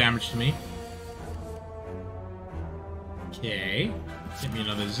little damage to me. Okay. Get me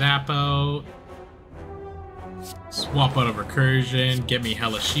another zap out. Swap out of recursion. Get me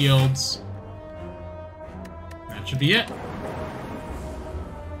hella shields. That should be it.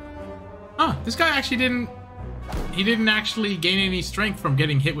 Huh, this guy actually didn't... He didn't actually gain any strength from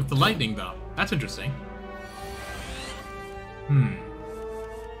getting hit with the lightning, though. That's interesting. Alright,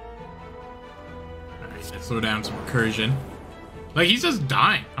 let's throw down some recursion. Like, he's just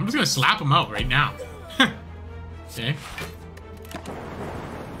dying. I'm just gonna slap him out right now. Okay.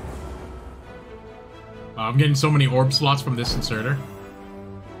 I'm getting so many orb slots from this inserter.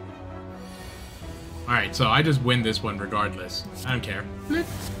 Alright, so I just win this one regardless. I don't care. Blip.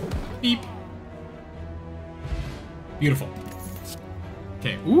 Beep. Beautiful.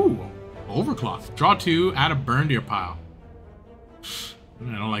 Okay, ooh. Overclock. Draw 2, add a burn to your pile.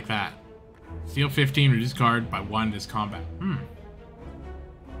 I don't like that. Deal 15, reduce card by 1 this combat.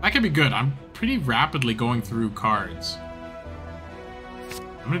 That could be good. I'm pretty rapidly going through cards.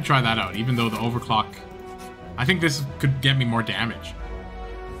 I'm gonna try that out, even though the overclock... I think this could get me more damage.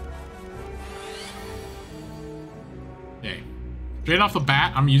 Okay. Straight off the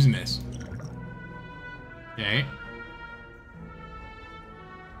bat, I'm using this. Okay.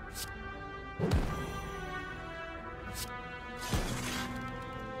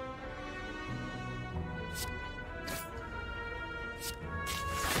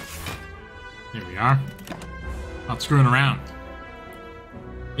 There we are. Not screwing around.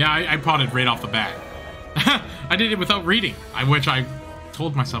 Yeah, I potted right off the bat. I did it without reading, which I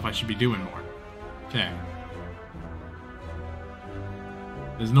told myself I should be doing more. Okay.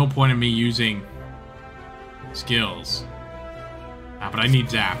 There's no point in me using skills. But I need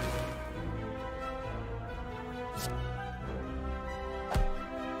zap.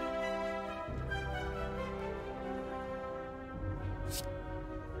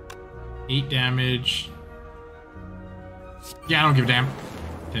 Eight damage. Yeah, I don't give a damn.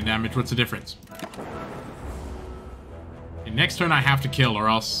 10 damage, what's the difference? Okay, next turn I have to kill, or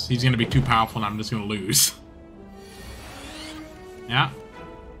else he's gonna be too powerful and I'm just gonna lose. Yeah.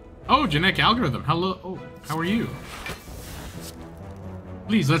 Oh, genetic algorithm. Hello. Oh, how are you?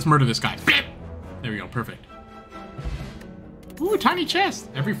 Please, let's murder this guy. There we go, perfect. Ooh, tiny chest.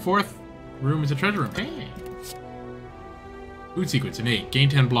 Every 4th room is a treasure room. Hey. Food sequence, innate. Gain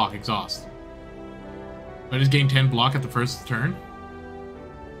 10 block, exhaust. I just gain 10 block at the first turn?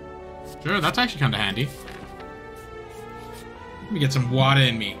 Sure, that's actually kind of handy. Let me get some water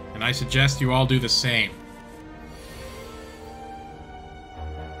in me, and I suggest you all do the same.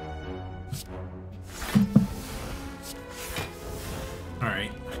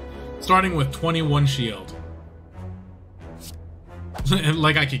 Alright. Starting with 21 shield.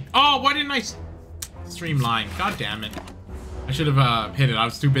 Like I could... Oh, why didn't I streamline? God damn it. I should have hit it. I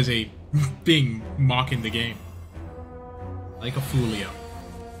was too busy being mocking the game. Like a foolio.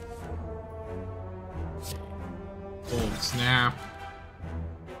 Old snap.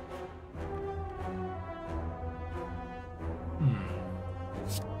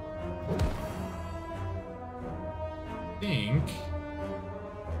 I think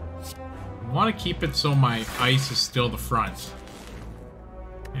I want to keep it so my ice is still the front.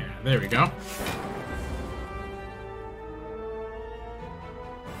 Yeah, there we go.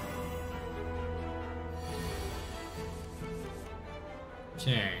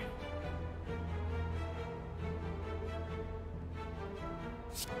 Okay.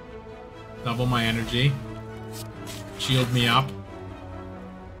 Double my energy. Shield me up.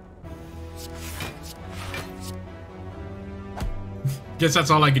 Guess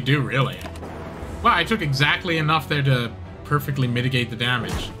that's all I could do, really. Wow, I took exactly enough there to perfectly mitigate the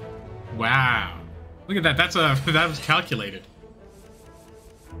damage. Wow. Look at that. That was calculated.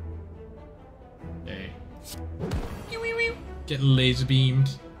 Okay. Get laser beamed.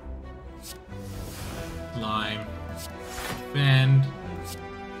 Slime. Bend.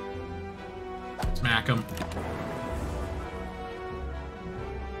 Smack him.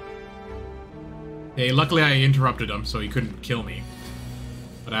 Okay, luckily I interrupted him so he couldn't kill me.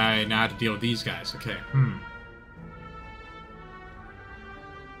 But I now have to deal with these guys. Okay,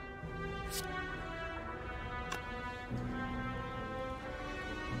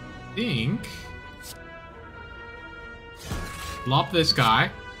 think flop this guy,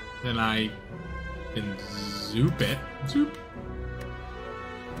 then I can zoop it. Zoop.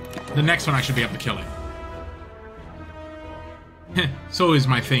 The next one I should be able to kill it. So is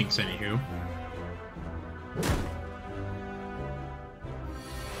my thinks, anywho.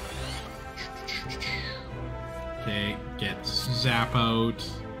 Okay, get zap out.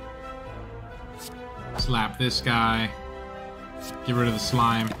 Slap this guy. Get rid of the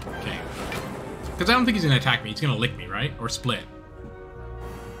slime. Okay. Because I don't think he's going to attack me. He's going to lick me, right? Or split.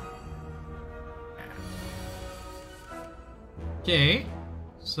 Okay.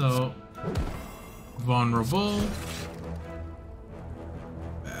 So, vulnerable.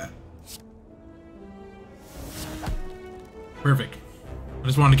 Perfect. I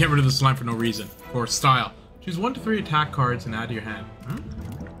just wanted to get rid of the slime for no reason. Or style. Choose 1 to 3 attack cards and add to your hand.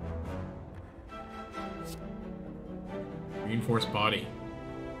 Reinforced body.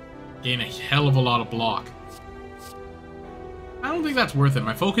 Gain a hell of a lot of block. I don't think that's worth it.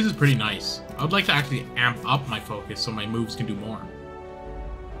 My focus is pretty nice. I would like to actually amp up my focus so my moves can do more.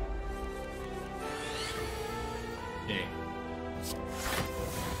 Okay.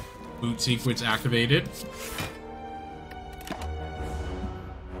 Boot sequence activated.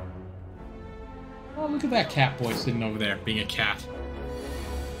 Oh, look at that cat boy sitting over there, being a cat.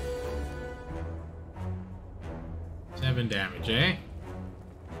 7 damage, eh?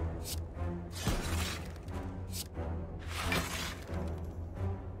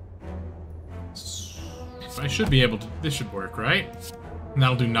 I should be able to... This should work, right? And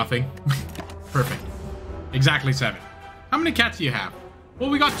that'll do nothing. Perfect. Exactly 7. How many cats do you have?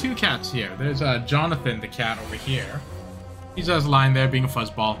 Well, we got 2 cats here. There's Jonathan, the cat, over here. He's just lying there being a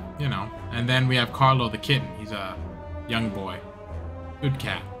fuzzball, you know. And then we have Carlo, the kitten. He's a young boy. Good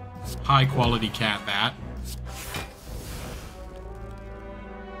cat. High quality cat, that.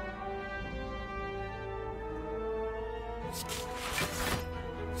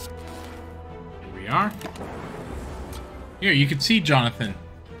 Here we are. Here, you can see Jonathan.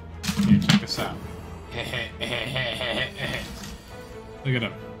 Here, check this out. Look at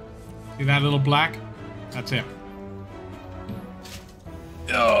him. See that little black? That's him.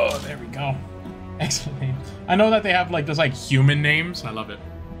 Oh, there we go. Excellent name. I know that they have like human names. I love it.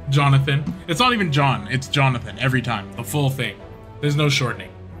 Jonathan. It's not even John. It's Jonathan every time. The full thing. There's no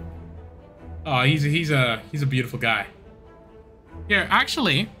shortening. Oh, he's a beautiful guy. Here,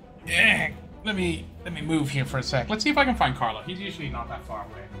 actually, let me move here for a sec. Let's see if I can find Carlo. He's usually not that far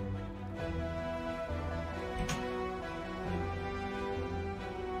away.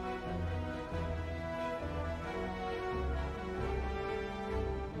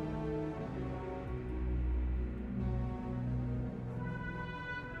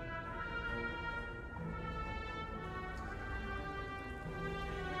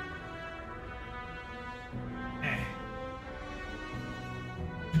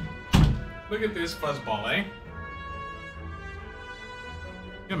 Look at this fuzzball, eh?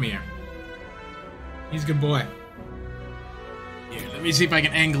 Come here. He's a good boy. Here, let me see if I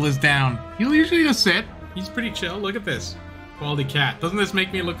can angle this down. He'll usually just sit. He's pretty chill. Look at this. Quality cat. Doesn't this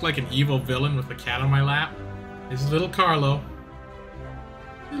make me look like an evil villain with a cat on my lap? This is little Carlo.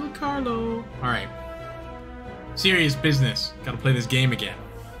 Little Carlo. Alright. Serious business. Gotta play this game again.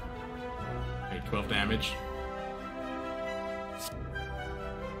 Okay, 12 damage.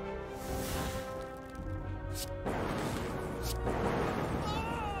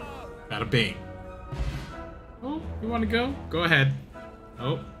 Bada bing. Oh, you want to go? Go ahead.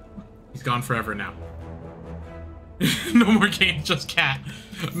 Oh, he's gone forever now. No more games, just cat.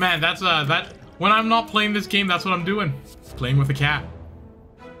 Man, that's that. When I'm not playing this game, that's what I'm doing. Playing with a cat.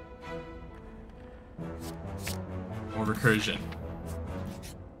 More recursion.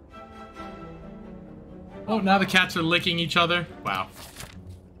 Oh, now the cats are licking each other. Wow.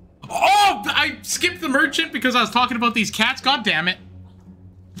 Oh, I skipped the merchant because I was talking about these cats. God damn it.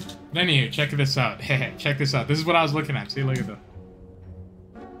 But anyway, check this out. Check this out. This is what I was looking at. See, look at them.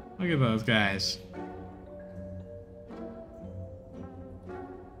 Look at those guys.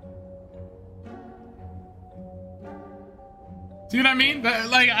 See what I mean?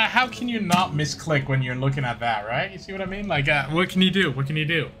 Like, how can you not misclick when you're looking at that, right? You see what I mean? Like, what can you do? What can you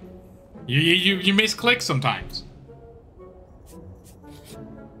do? You misclick sometimes.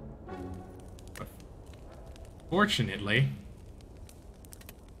 But fortunately,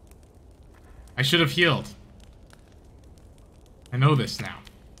 I should have healed. I know this now.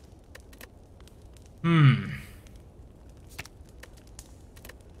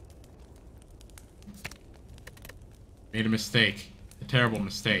 Made a mistake. A terrible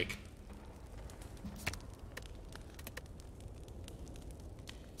mistake.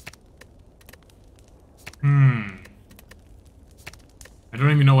 I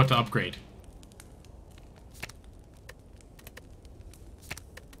don't even know what to upgrade.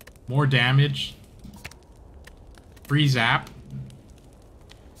 More damage. Free zap.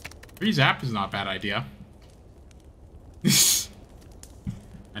 Free zap is not a bad idea.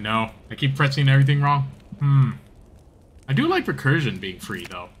 I know. I keep pressing everything wrong. I do like recursion being free,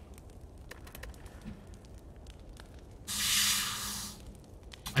 though.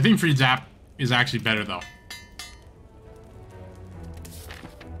 I think free zap is actually better, though.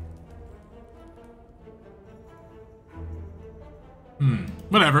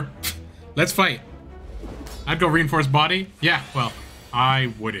 Whatever. Let's fight. I'd go reinforced body. Yeah, well,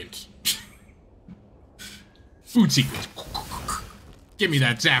 I wouldn't. Food sequence. Give me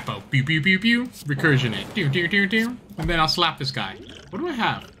that Zappo. Pew pew pew pew. Recursion it. Do do do do. And then I'll slap this guy. What do I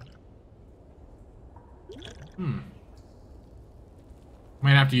have?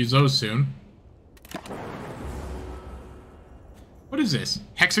 Might have to use those soon. What is this?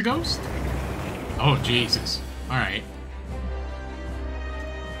 Hexaghost? Oh, Jesus. Alright.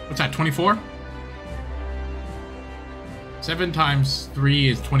 What's that, 24? 7 times 3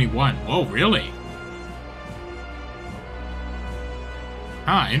 is 21. Whoa, really?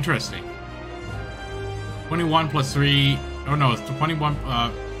 Huh, interesting. 21 plus 3... Oh, no, it's 21...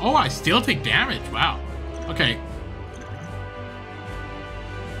 oh, I still take damage. Wow. Okay.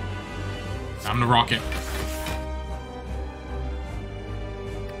 I'm gonna rock it.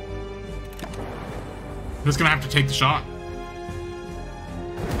 I'm just gonna have to take the shot.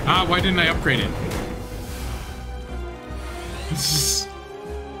 Ah, why didn't I upgrade it? Let's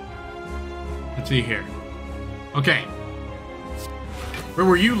see here. Okay. Where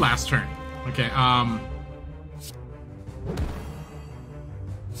were you last turn? Okay,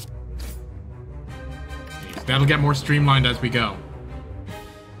 that'll get more streamlined as we go.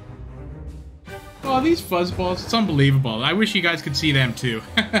 Oh, these fuzzballs, it's unbelievable. I wish you guys could see them too.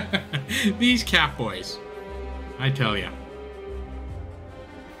 These cat boys. I tell ya.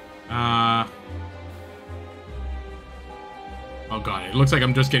 Oh god, it looks like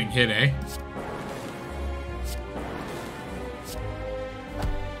I'm just getting hit, eh?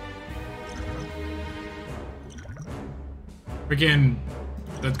 Freaking...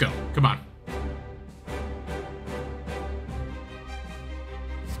 Let's go. Come on.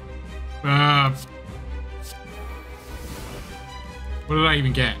 What did I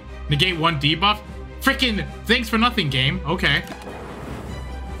even get? Negate 1 debuff? Freaking thanks for nothing, game. Okay.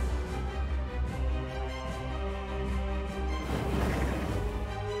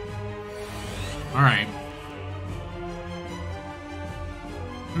 Alright.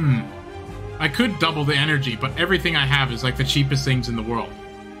 I could double the energy, but everything I have is like the cheapest things in the world.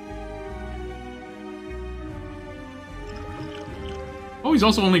 Oh, he's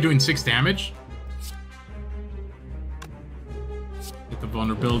also only doing 6 damage. Get the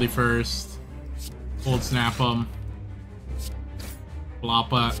vulnerability first. Hold snap him.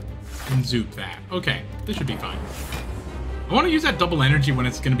 Bloppa. And zoop that. Okay, this should be fine. I want to use that double energy when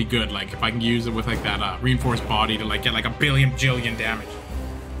it's going to be good. Like, if I can use it with, like, that reinforced body to, like, get, like, a billion jillion damage.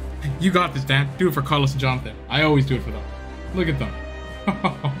 You got this, Dan. Do it for Carlos and Jonathan. I always do it for them. Look at them.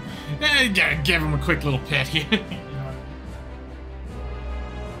 Give him a quick little pet here.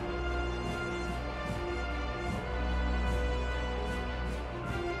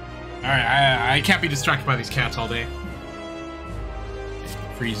 Alright, I can't be distracted by these cats all day.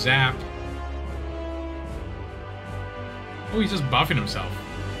 Free zap. Oh, he's just buffing himself.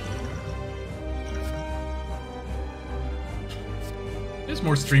 There's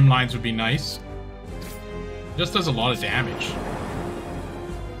more streamlines would be nice. Just does a lot of damage.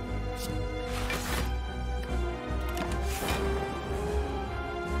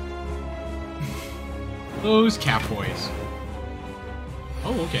 Those cat boys.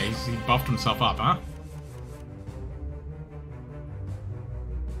 Oh, okay, he buffed himself up, huh?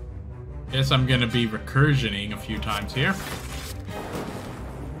 Guess I'm gonna be recursioning a few times here.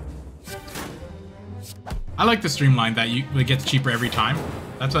 I like the streamline that it gets cheaper every time.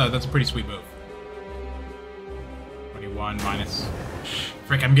 That's a pretty sweet move. 21. 1 minus.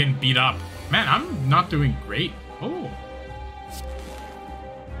 Frick, I'm getting beat up. Man, I'm not doing great. Oh.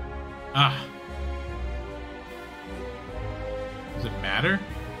 Ah. Does it matter?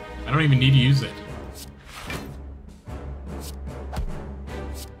 I don't even need to use it.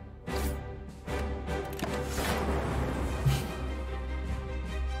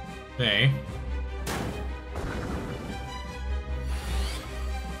 Okay.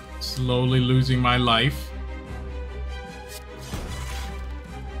 Slowly losing my life.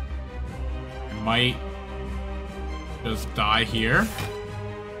 I might just die here.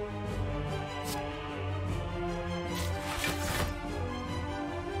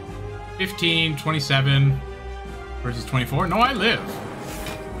 $15, $27 versus 24. No, I live.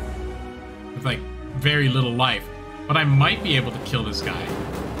 With like very little life. But I might be able to kill this guy.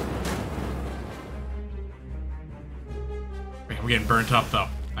 We're getting burnt up though.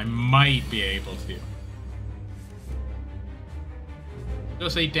 I might be able to.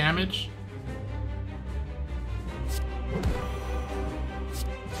 Just 8 damage.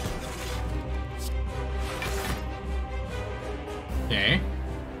 Okay.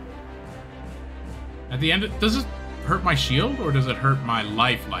 At the end, does it hurt my shield or does it hurt my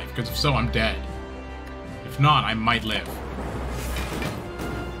life? Because if so, I'm dead. If not, I might live.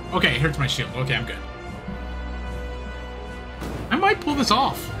 Okay, it hurts my shield. Okay, I'm good. I might pull this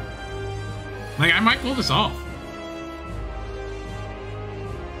off. Like, I might pull this off.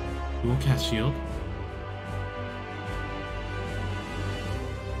 Dual cast shield.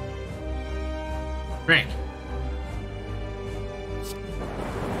 Great.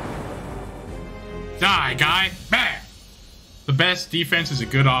 Die, guy. Bam! The best defense is a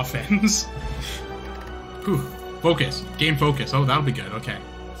good offense. Whew. Focus. Gain focus. Oh, that'll be good. Okay.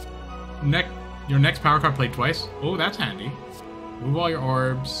 Your next power card played twice. Oh, that's handy. Move all your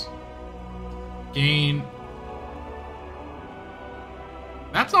orbs. Gain.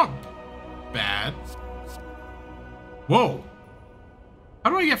 That's not bad. Whoa.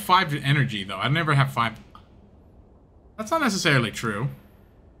 How do I get 5 energy, though? I never have 5. That's not necessarily true.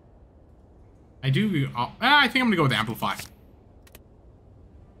 I do... I think I'm going to go with Amplify.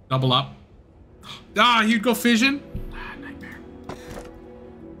 Double up. Ah, you'd go Fission? Ah, nightmare.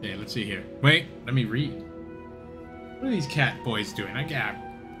 Okay, let's see here. Wait, let me read. What are these cat boys doing? I got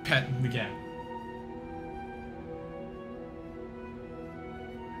pet them again.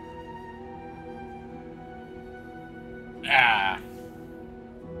 Ah.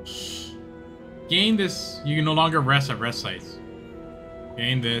 Gain this. You can no longer rest at rest sites.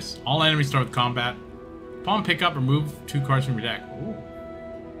 Gain this. All enemies start with combat. Upon pickup, remove 2 cards from your deck. Ooh.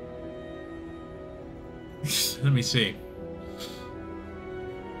 Let me see.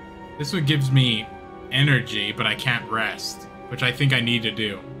 This one gives me energy, but I can't rest, which I think I need to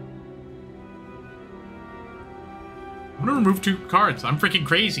do. I'm gonna remove 2 cards. I'm freaking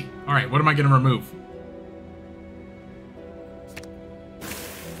crazy. Alright, what am I gonna remove?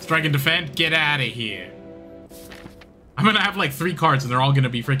 Strike and defend? Get out of here. I'm gonna have like 3 cards and they're all gonna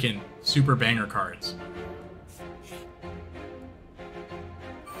be freaking super banger cards.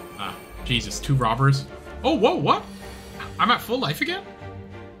 Ah, Jesus, 2 robbers. Oh, whoa, what? I'm at full life again?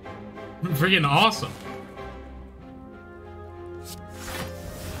 Freaking awesome.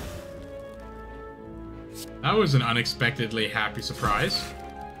 That was an unexpectedly happy surprise.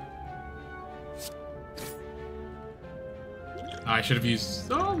 I should have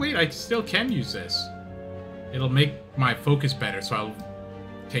used... Oh, wait, I still can use this. It'll make my focus better, so I'll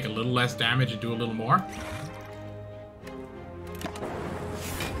take a little less damage and do a little more.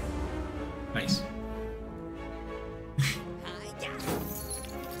 Nice.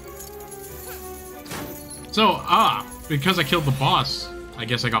 So, because I killed the boss, I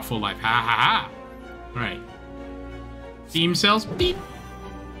guess I got full life. Ha ha ha! Alright. Theme cells, beep!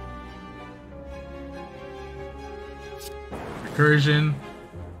 Recursion.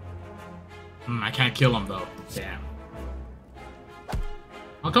 I can't kill him though. Damn.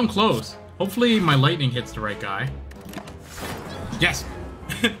 I'll come close. Hopefully my lightning hits the right guy. Yes!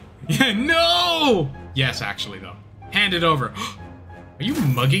 Yeah, no! Yes, actually though. Hand it over. Are you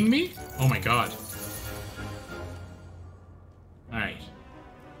mugging me? Oh my god. Alright.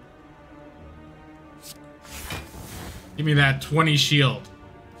 Give me that 20 shield.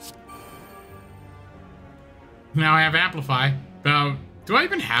 Now I have Amplify. Do I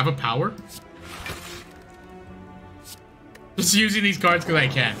even have a power? Just using these cards because I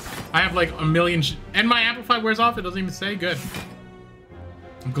can. I have like a million and my Amplify wears off. It doesn't even say. Good.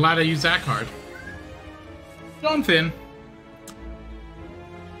 I'm glad I used that card. Jonathan.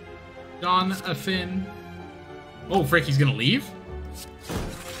 Jonathan. Oh, frick, he's gonna leave?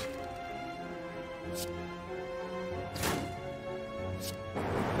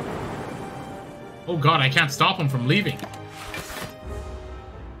 Oh god, I can't stop him from leaving.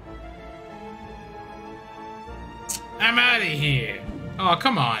 I'm out of here. Oh,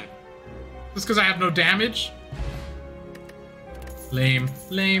 come on. Just because I have no damage? Lame.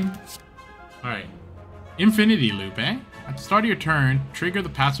 Lame. Alright. Infinity loop, eh? At the start of your turn, trigger the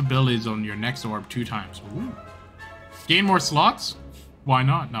passive abilities on your next orb 2 times. Ooh. Gain more slots? Why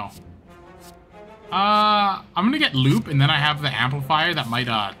not? No. I'm gonna get loop, and then I have the amplifier that might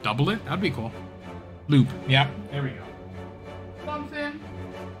double it. That'd be cool. Loop. Yep. There we go. Something.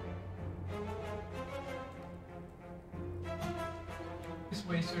 This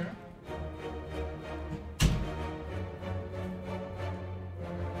way, sir.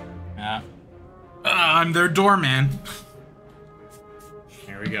 Yeah. I'm their doorman.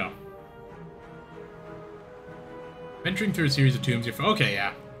 There we go. Venturing through a series of tombs. Okay,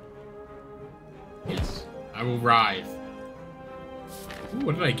 yeah. Yes. I will writhe. Ooh,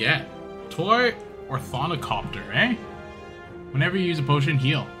 what did I get? Toy orthonocopter, eh? Whenever you use a potion,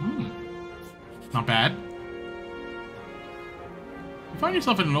 heal. Not bad. You find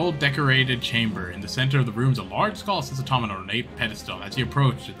yourself in an old decorated chamber. In the center of the room is a large skull sits atop an ornate pedestal. As you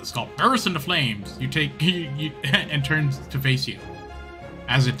approach it, the skull bursts into flames. You and turns to face you.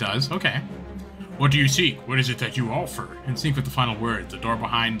 As it does, okay. What do you seek? What is it that you offer? In sync with the final words, the door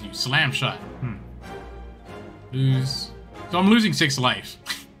behind you slams shut. Lose. So I'm losing 6 life.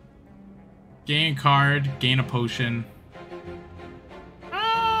 Gain a card, gain a potion.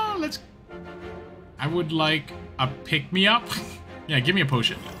 Let's... I would like a pick-me-up. Yeah, give me a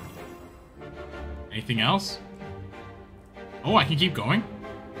potion. Anything else? Oh, I can keep going?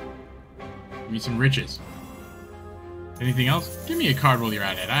 Give me some riches. Anything else? Give me a card while you're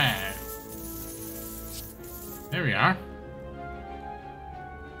at it. There we are.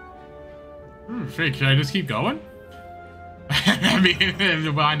 Should I just keep going? I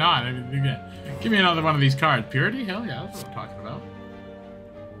mean, why not? I mean, give me another one of these cards. Purity? Hell yeah, that's what I'm talking about.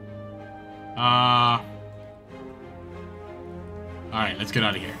 Alright, let's get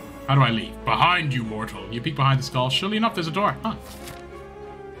out of here. How do I leave? Behind you, mortal. You peek behind the skull. Surely enough, there's a door. Huh.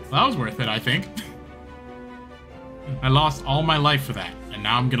 Well, that was worth it, I think. I lost all my life for that, and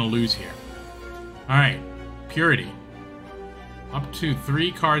now I'm gonna lose here. Alright. Purity. Up to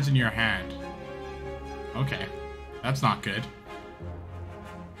 3 cards in your hand. Okay. That's not good.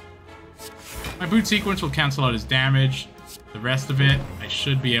 My boot sequence will cancel out his damage. The rest of it, I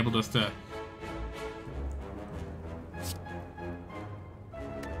should be able just to...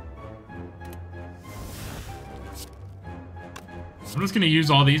 I'm just gonna use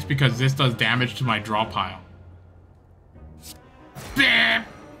all these because this does damage to my draw pile. Bam!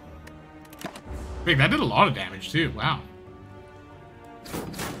 Wait, that did a lot of damage too. Wow.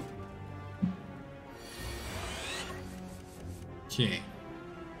 Okay.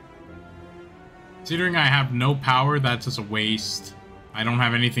 Considering I have no power, that's just a waste. I don't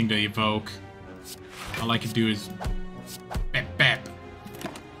have anything to evoke. All I can do is... Bep, bep.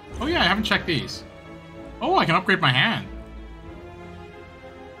 Oh yeah, I haven't checked these. Oh, I can upgrade my hand.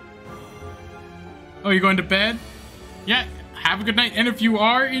 Oh, you're going to bed? Yeah, have a good night. And if you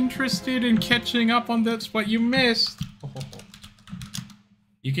are interested in catching up on this, what you missed,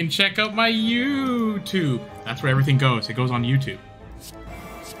 you can check out my YouTube. That's where everything goes. It goes on YouTube.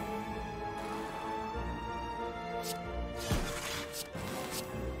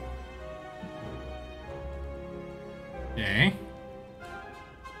 Okay.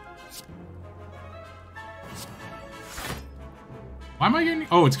 Why am I getting...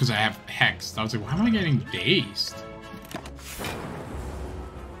 Oh, it's because I have Hex. I was like, why am I getting dazed?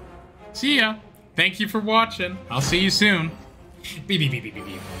 See ya. Thank you for watching. I'll see you soon. Beep, beep, beep, beep, beep,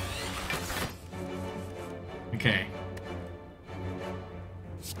 beep. Okay.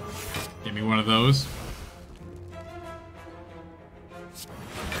 Give me one of those.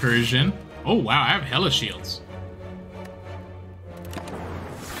 Incursion. Oh, wow. I have hella shields.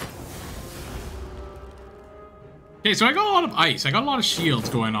 Okay, so I got a lot of ice. I got a lot of shields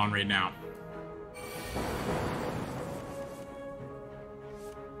going on right now.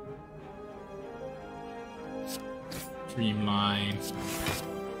 Streamline.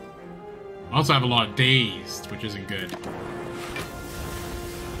 I also have a lot of dazed, which isn't good.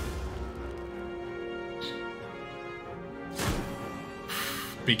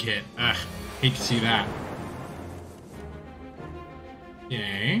 Big hit. Ugh, hate to see that.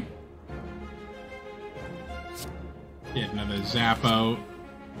 Okay. Get another zap out.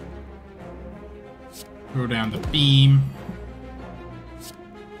 Throw down the beam.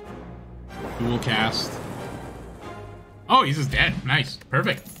 Dual cast. Oh, he's just dead. Nice.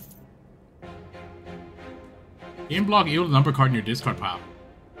 Perfect. Game block equal the number card in your discard pile.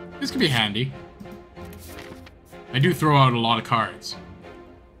 This could be handy. I do throw out a lot of cards.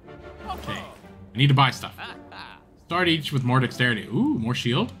 Okay. I need to buy stuff. Start each with more dexterity. Ooh, more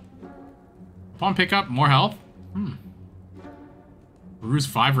shield. Upon pickup, more health. Brews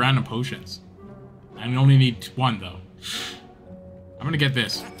 5 random potions. I only need 1 though. I'm gonna get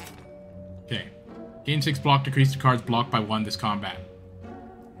this. Okay. Gain 6 block, decrease the card's block by 1 this combat.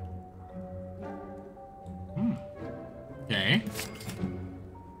 Okay.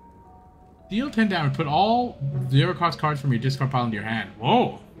 Deal 10 damage. Put all 0-cost cards from your discard pile into your hand.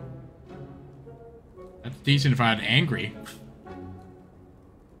 Whoa! That's decent if I had angry.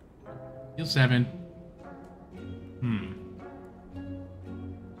 Deal 7.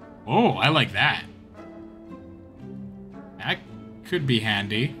 Oh, I like that. That could be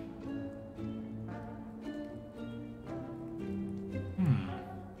handy.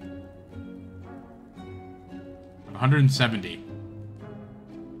 170.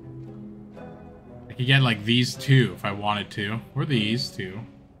 I could get like these two if I wanted to. Or these two.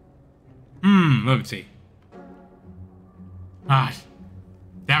 Let me see. Ah,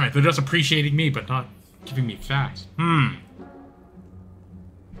 damn it, they're just appreciating me, but not giving me facts.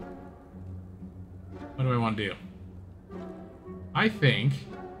 What do I want to do? I think...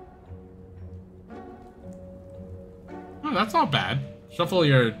 Oh, that's not bad. Shuffle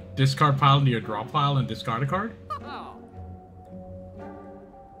your discard pile into your draw pile and discard a card.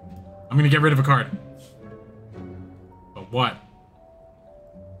 I'm gonna get rid of a card. But what?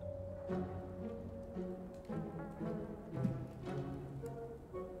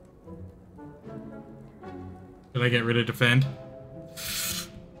 Did I get rid of defend?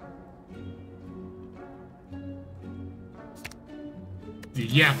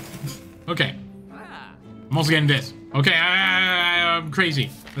 Yeah. Okay. I'm also getting this. Okay, I'm crazy.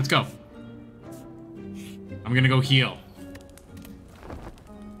 Let's go. I'm gonna go heal.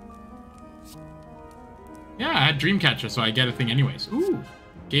 Yeah, I had Dreamcatcher, so I get a thing anyways. Ooh.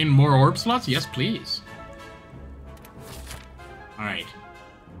 Gain more orb slots? Yes, please. Alright.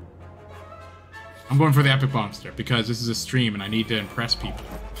 I'm going for the Epic Monster, because this is a stream and I need to impress people.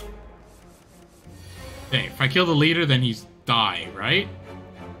 Okay, if I kill the leader, then he's die, right?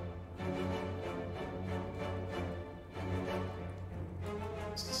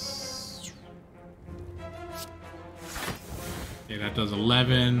 Okay, that does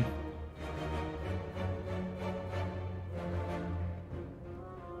 11.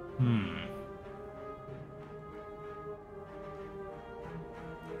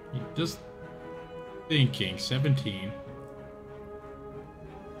 Just thinking, 17.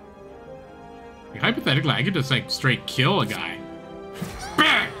 Like, hypothetically, I could just like straight kill a guy.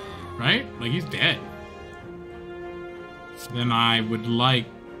 Right? Like he's dead. Then I would like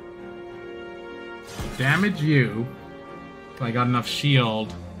damage you. If I got enough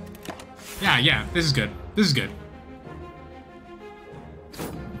shield. Yeah, this is good. This is good.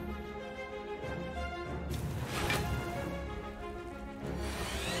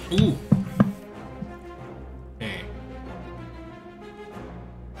 Ooh. Okay.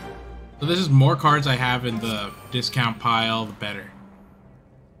 So this is more cards I have in the discount pile, the better.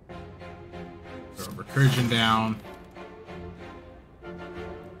 Throw recursion down.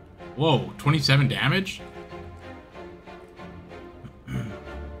 Whoa, 27 damage?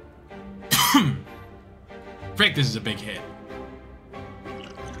 Frick, this is a big hit.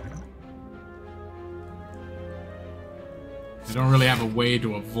 I don't really have a way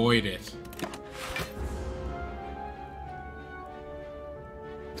to avoid it.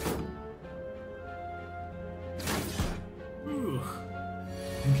 Ooh.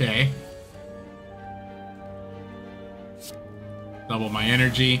 Okay. Double my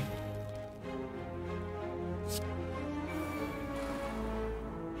energy.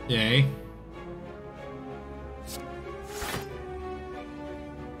 Okay.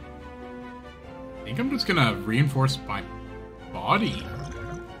 I think I'm just gonna reinforce my body.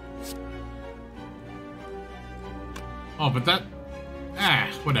 Oh, but that...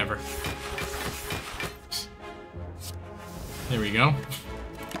 whatever. There we go.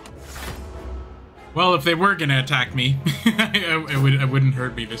 Well, if they were gonna attack me, it wouldn't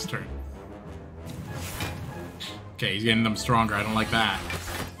hurt me this turn. Okay, he's getting them stronger. I don't like that.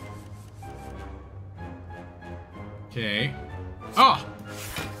 Okay. Oh!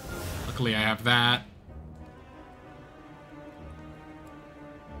 Luckily I have that.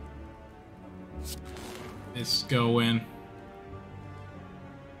 This going.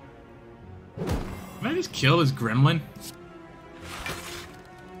 Can I just kill this gremlin?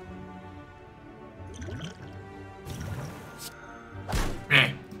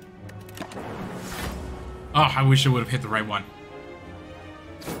 Eh. Oh, I wish I would have hit the right one.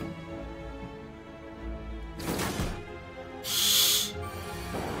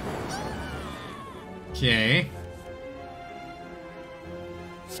 Okay.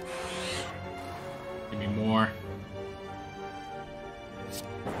 Give me more.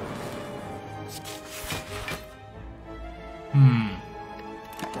 I'm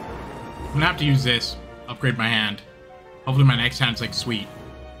gonna have to use this. Upgrade my hand. Hopefully my next hand's like sweet.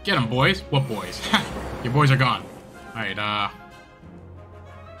 Get them, boys. What boys? Your boys are gone. Alright,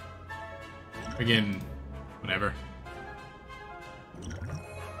 Friggin... whatever.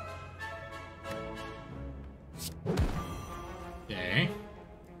 Okay.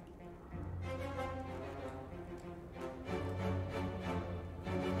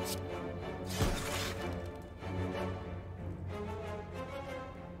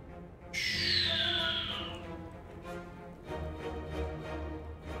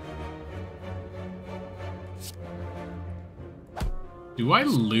 Do I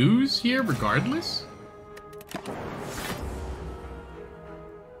lose here regardless?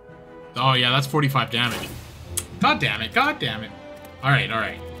 Oh yeah, that's 45 damage. God damn it, god damn it. Alright,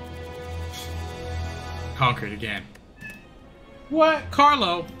 alright. Conquered again. What?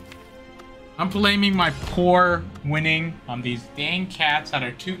 Carlo! I'm blaming my poor winning on these dang cats that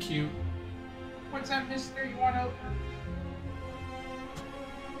are too cute. What's that, mister? You want to open?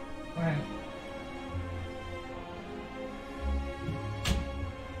 Go ahead.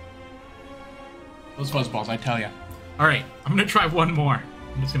 Those fuzzballs, I tell ya. Alright, I'm gonna try one more.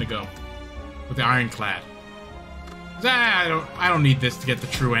 I'm just gonna go with the ironclad. I don't need this to get the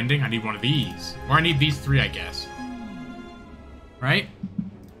true ending. I need one of these. Or I need these three, I guess. Right?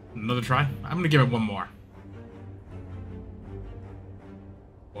 Another try? I'm gonna give it one more.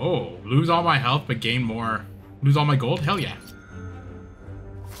 Whoa, lose all my health but gain more. Lose all my gold? Hell yeah.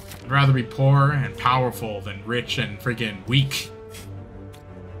 I'd rather be poor and powerful than rich and freaking weak.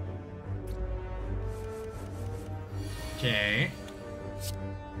 Okay.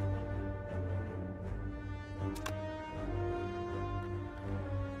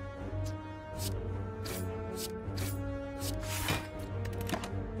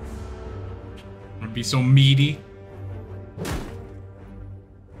 I'm gonna be so meaty.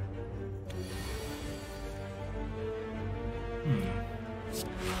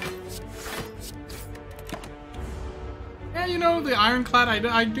 Yeah, you know, the ironclad,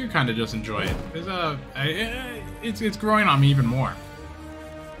 I do kind of just enjoy it. It's growing on me even more.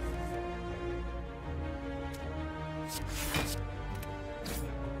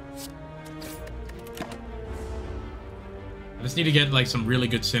 I just need to get like some really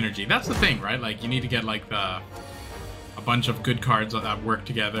good synergy. That's the thing, right? Like you need to get like a bunch of good cards that work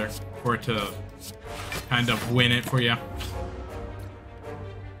together for it to kind of win it for you.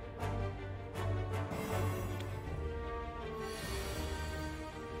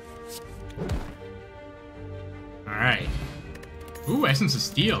 Alright. Ooh, Essence of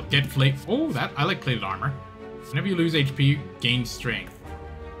Steel. Get plate. Oh, that I like plated armor. Whenever you lose HP, gain strength.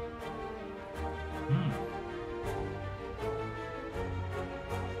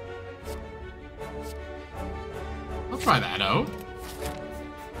 I'll try that out.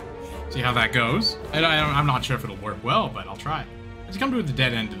 See how that goes. I'm not sure if it'll work well, but I'll try. It's come to the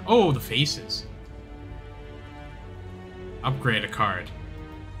dead end. Oh, the faces. Upgrade a card.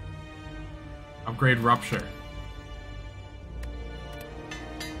 Upgrade Rupture.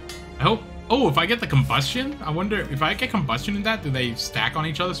 I hope... Oh, if I get the Combustion? I wonder, if I get Combustion in that, do they stack on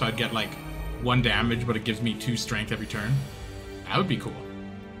each other so I'd get, like, 1 damage, but it gives me 2 strength every turn? That would be cool.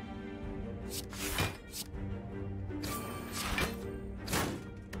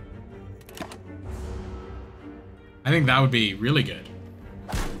 I think that would be really good.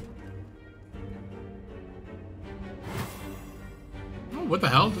 Oh, what the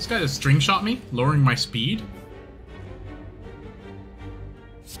hell? This guy just string shot me, lowering my speed?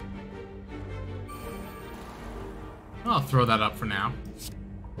 I'll throw that up for now.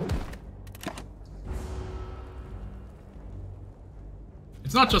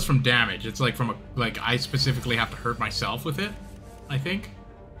 It's not just from damage, it's like from a... Like, I specifically have to hurt myself with it, I think.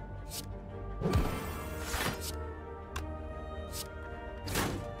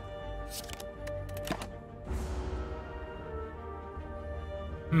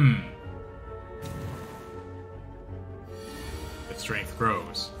 The strength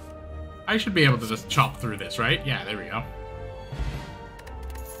grows. I should be able to just chop through this, right? Yeah, there we go.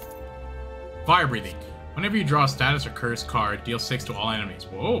 Fire breathing. Whenever you draw a status or curse card, deal 6 to all enemies.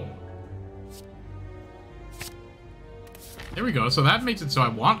 Whoa. There we go. So that makes it so I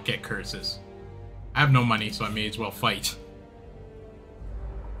won't get curses. I have no money, so I may as well fight.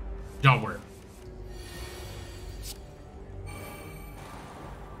 Jawworm.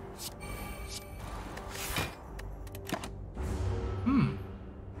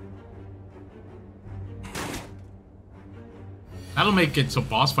 That'll make it so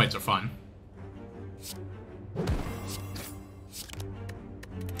boss fights are fun.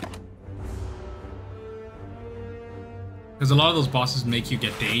 Because a lot of those bosses make you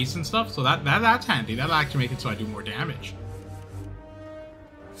get dazed and stuff, so that's handy. That'll actually make it so I do more damage.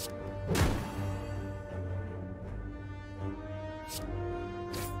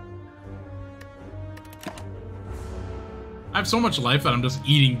 I have so much life that I'm just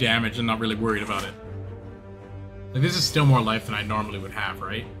eating damage and not really worried about it. Like, this is still more life than I normally would have,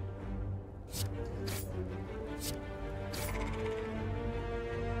 right?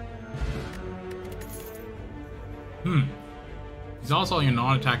 These also all your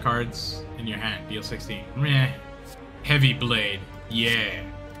non-attack cards in your hand. Deal 16. Meh. Heavy Blade. Yeah.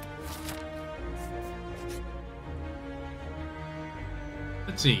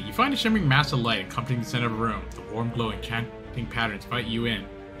 Let's see. You find a shimmering mass of light accompanying the center of a room. The warm, glowing, chanting patterns invite you in.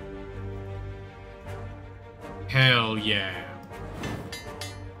 Hell yeah.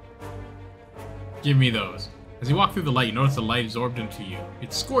 Give me those. As you walk through the light, you notice the light absorbed into you.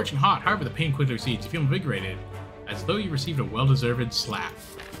 It's scorching hot, however the pain quickly recedes. You feel invigorated, as though you received a well-deserved slap.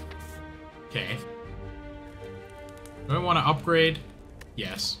 Okay. Do I want to upgrade?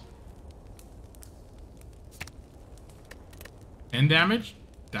 Yes. 10 damage?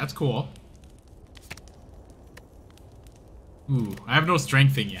 That's cool. Ooh, I have no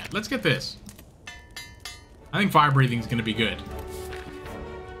strength thing yet. Let's get this. I think fire breathing is going to be good.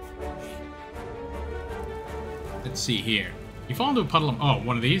 Let's see here. You fall into a puddle of... Oh,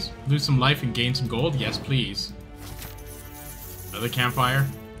 one of these? Lose some life and gain some gold? Yes, please. Another campfire?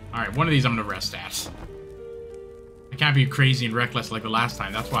 Alright, one of these I'm going to rest at. I can't be crazy and reckless like the last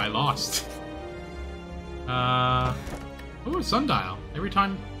time. That's why I lost. Oh, a sundial. Every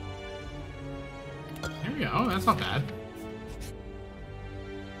time... There we go. Oh, that's not bad.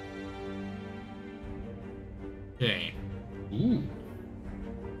 Okay. Ooh.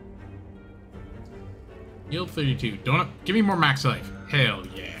 Yield 32. Donut. Give me more max life. Hell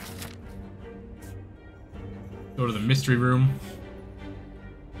yeah. Go to the mystery room.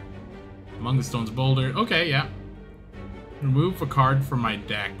 Among the stones boulder. Okay, yeah. Remove a card from my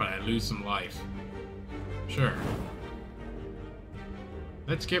deck, but I lose some life. Sure.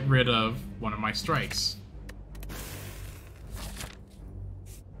 Let's get rid of one of my strikes.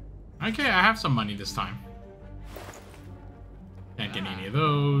 Okay, I have some money this time. Can't get any of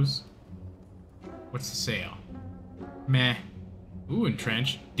those. What's the sale? Meh. Ooh,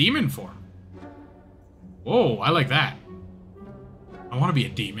 entrenched. Demon form. Whoa, I like that. I want to be a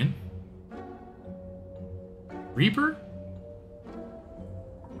demon. Reaper?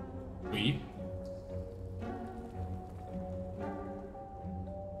 Sweet.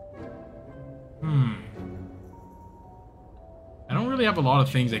 I don't really have a lot of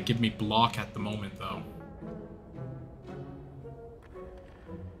things that give me block at the moment, though.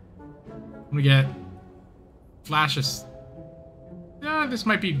 I'm gonna get flashes. Yeah, this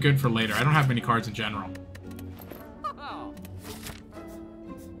might be good for later. I don't have many cards in general.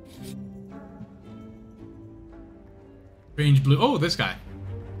 Strange blue. Oh, this guy.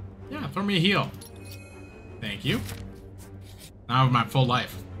 Yeah, throw me a heal. Thank you. Now I'm at full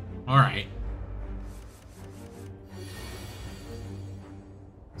life. Alright.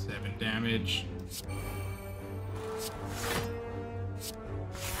 7 damage.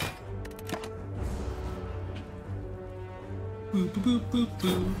 Boop, boop, boop, boop,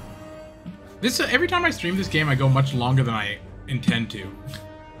 boop. This every time I stream this game, I go much longer than I intend to.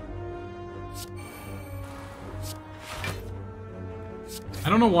 I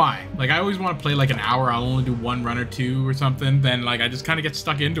don't know why. Like, I always want to play like an hour. I'll only do one run or two or something. Then, like, I just kind of get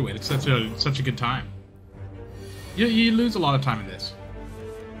stuck into it. It's such a good time. You lose a lot of time in this.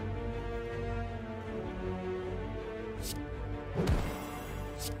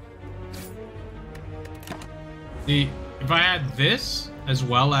 See, if I had this as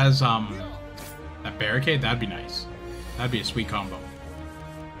well as that barricade, that'd be nice. That'd be a sweet combo.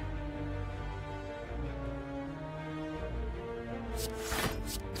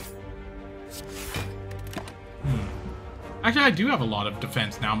 Actually, I do have a lot of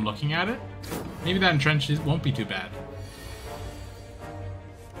defense now I'm looking at it. Maybe that entrenched won't be too bad.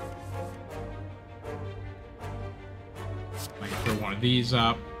 I can throw one of these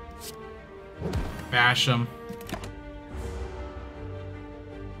up. Bash them.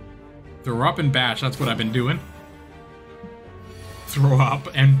 Throw up and bash, that's what I've been doing. Throw up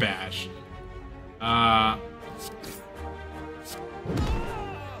and bash.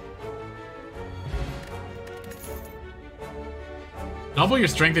 Double your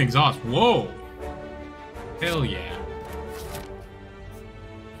strength and exhaust. Whoa! Hell yeah.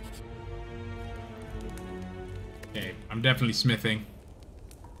 Okay, I'm definitely smithing.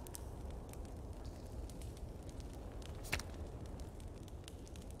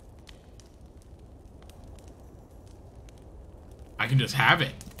 I can just have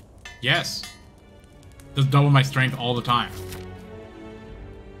it. Yes. Just double my strength all the time.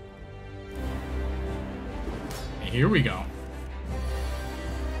 And here we go.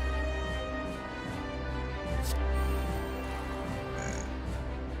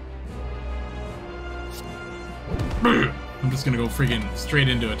 I'm just gonna go freaking straight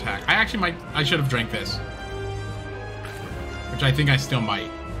into attack. I should have drank this. Which I think I still might.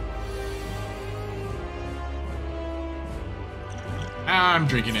 I'm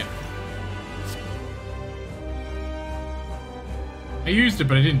drinking it. I used it,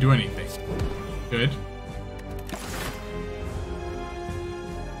 but I didn't do anything. Good.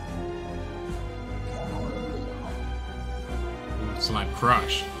 Ooh, slime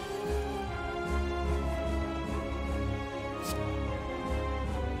crush.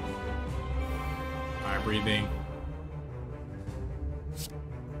 Alright, breathing.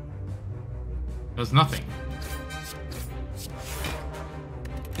 Does nothing.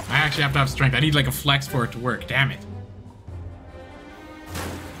 I actually have to have strength. I need like a flex for it to work. Damn it.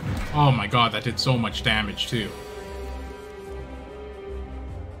 Oh my god, that did so much damage too.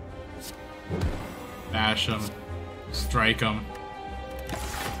 Bash him. Strike him.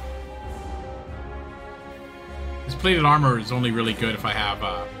 This plated armor is only really good if I have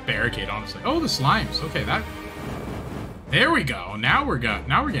a barricade, honestly. Oh, the slimes. Okay, that... There we go. Now we're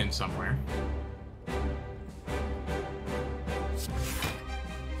getting somewhere.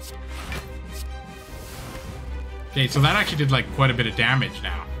 Okay, so that actually did like quite a bit of damage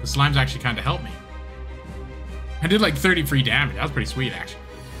now. The slimes actually kind of helped me. I did like 30 free damage. That was pretty sweet, actually.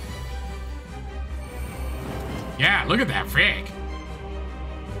 Yeah, look at that frig.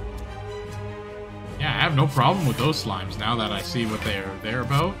 Yeah, I have no problem with those slimes now that I see what they're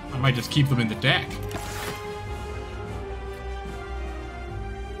about. I might just keep them in the deck.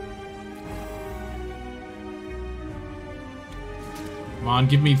 Come on,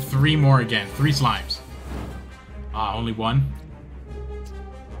 give me 3 more again. 3 slimes. Ah, only 1.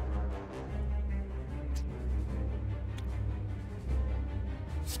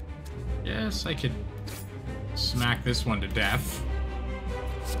 Yes, I could smack this one to death.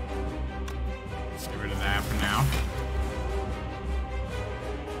 Get rid of that for now.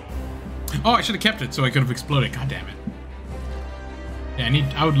 Oh, I should have kept it so I could have exploded. God damn it.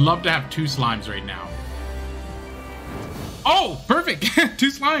 Yeah, I would love to have 2 slimes right now. Oh, perfect! 2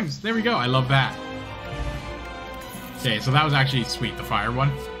 slimes. There we go. I love that. Okay, so that was actually sweet, the fire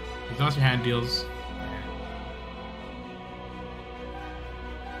one. Exhaust your hand deals.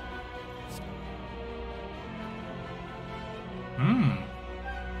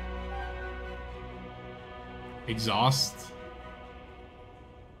 Exhaust.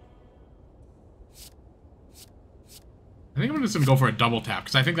 I think I'm just gonna go for a double tap,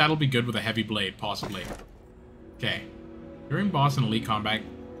 because I think that'll be good with a heavy blade, possibly. Okay. During boss and elite combat.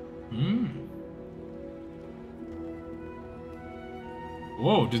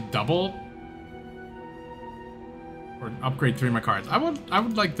 Whoa, just double? Or upgrade 3 of my cards. I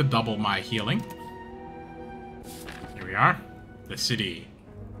would like to double my healing. Here we are. The city.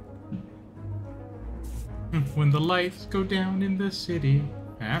 When the lights go down in the city.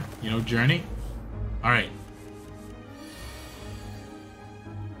 Yeah, you know, Journey. Alright.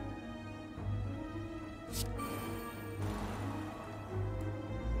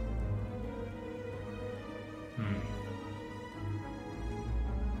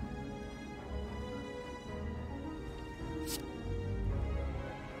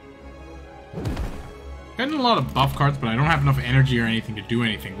 Getting a lot of buff cards, but I don't have enough energy or anything to do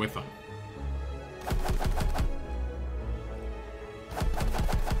anything with them.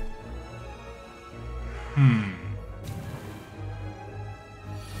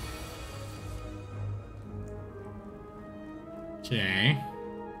 Okay.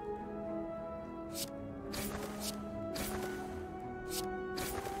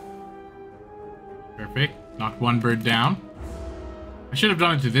 Perfect. Knock 1 bird down. I should have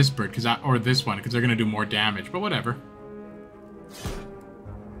done it to this bird, or this one, because they're going to do more damage, but whatever.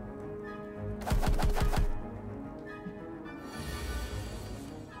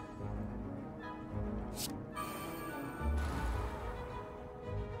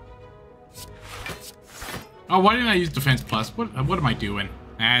 Oh, why didn't I use Defense Plus? What am I doing?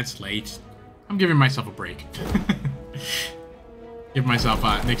 Ah, it's late. I'm giving myself a break. Give myself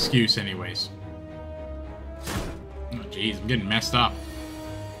an excuse anyways. Oh, jeez, I'm getting messed up.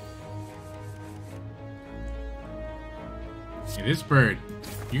 Hey, this bird,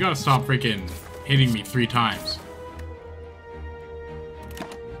 you gotta stop freaking hitting me 3 times.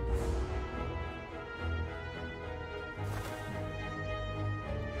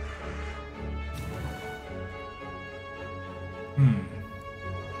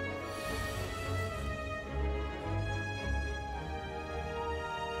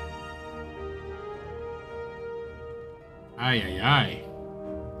 Ay, ay, ay.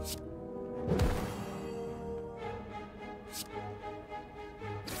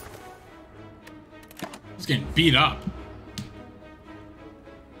 He's getting beat up.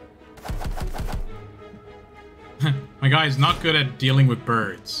 My guy is not good at dealing with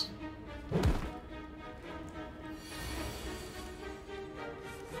birds.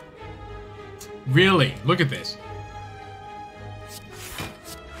 Really? Look at this.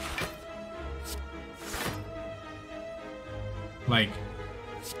 Like,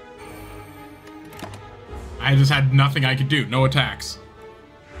 I just had nothing I could do. No attacks.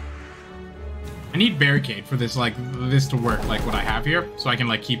 I need barricade for this, like, this to work, like what I have here, so I can,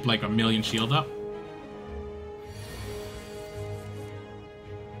 like, keep, like, a million shield up.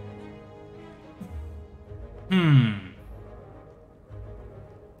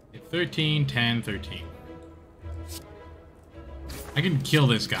 13, 10, 13. I can kill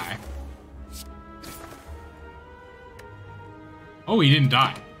this guy. Oh, he didn't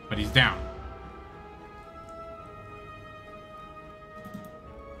die, but he's down.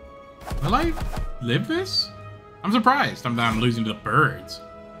 Will I live this? I'm surprised I'm losing to the birds.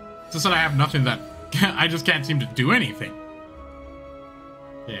 It's just that I have nothing that... I just can't seem to do anything.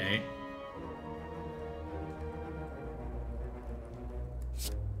 Okay.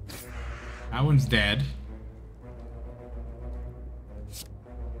 That one's dead.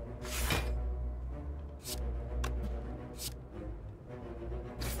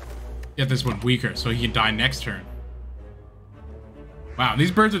 Get this one weaker so he can die next turn. Wow, these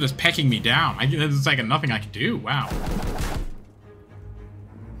birds are just pecking me down. It's like nothing I can do. Wow.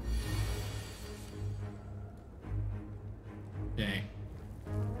 Okay.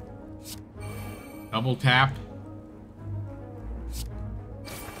 Double tap.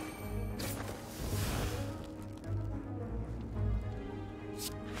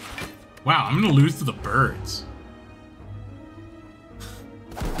 Wow, I'm gonna lose to the birds.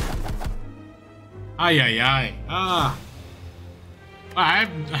 Ay, ay, ay. Ah. I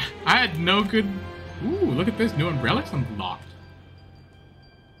had no good... Ooh, look at this. New relics unlocked.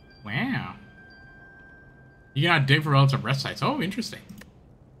 Wow. You cannot dig for relics of rest sites. Oh, interesting.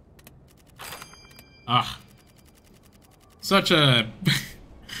 Ugh. Such a...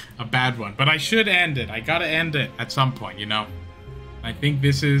 a bad one. But I should end it. I gotta end it at some point, you know? I think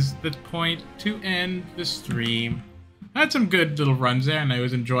this is the point to end the stream. I had some good little runs there, and it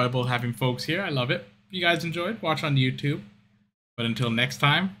was enjoyable having folks here. I love it. If you guys enjoyed, watch on YouTube. But until next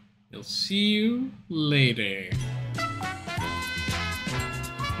time, we'll see you later.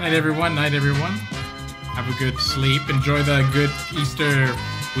 Night, everyone. Night, everyone. Have a good sleep. Enjoy the good Easter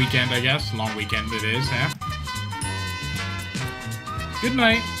weekend, I guess. Long weekend it is, huh? Good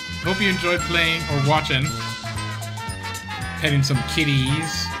night. Hope you enjoyed playing or watching. Petting some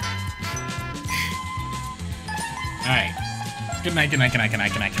kitties. Alright. Good night, good night, good night, good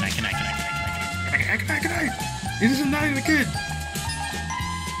night, good night, good night, good night, good night, good night, good night, good night, good night. This is a night of the kids.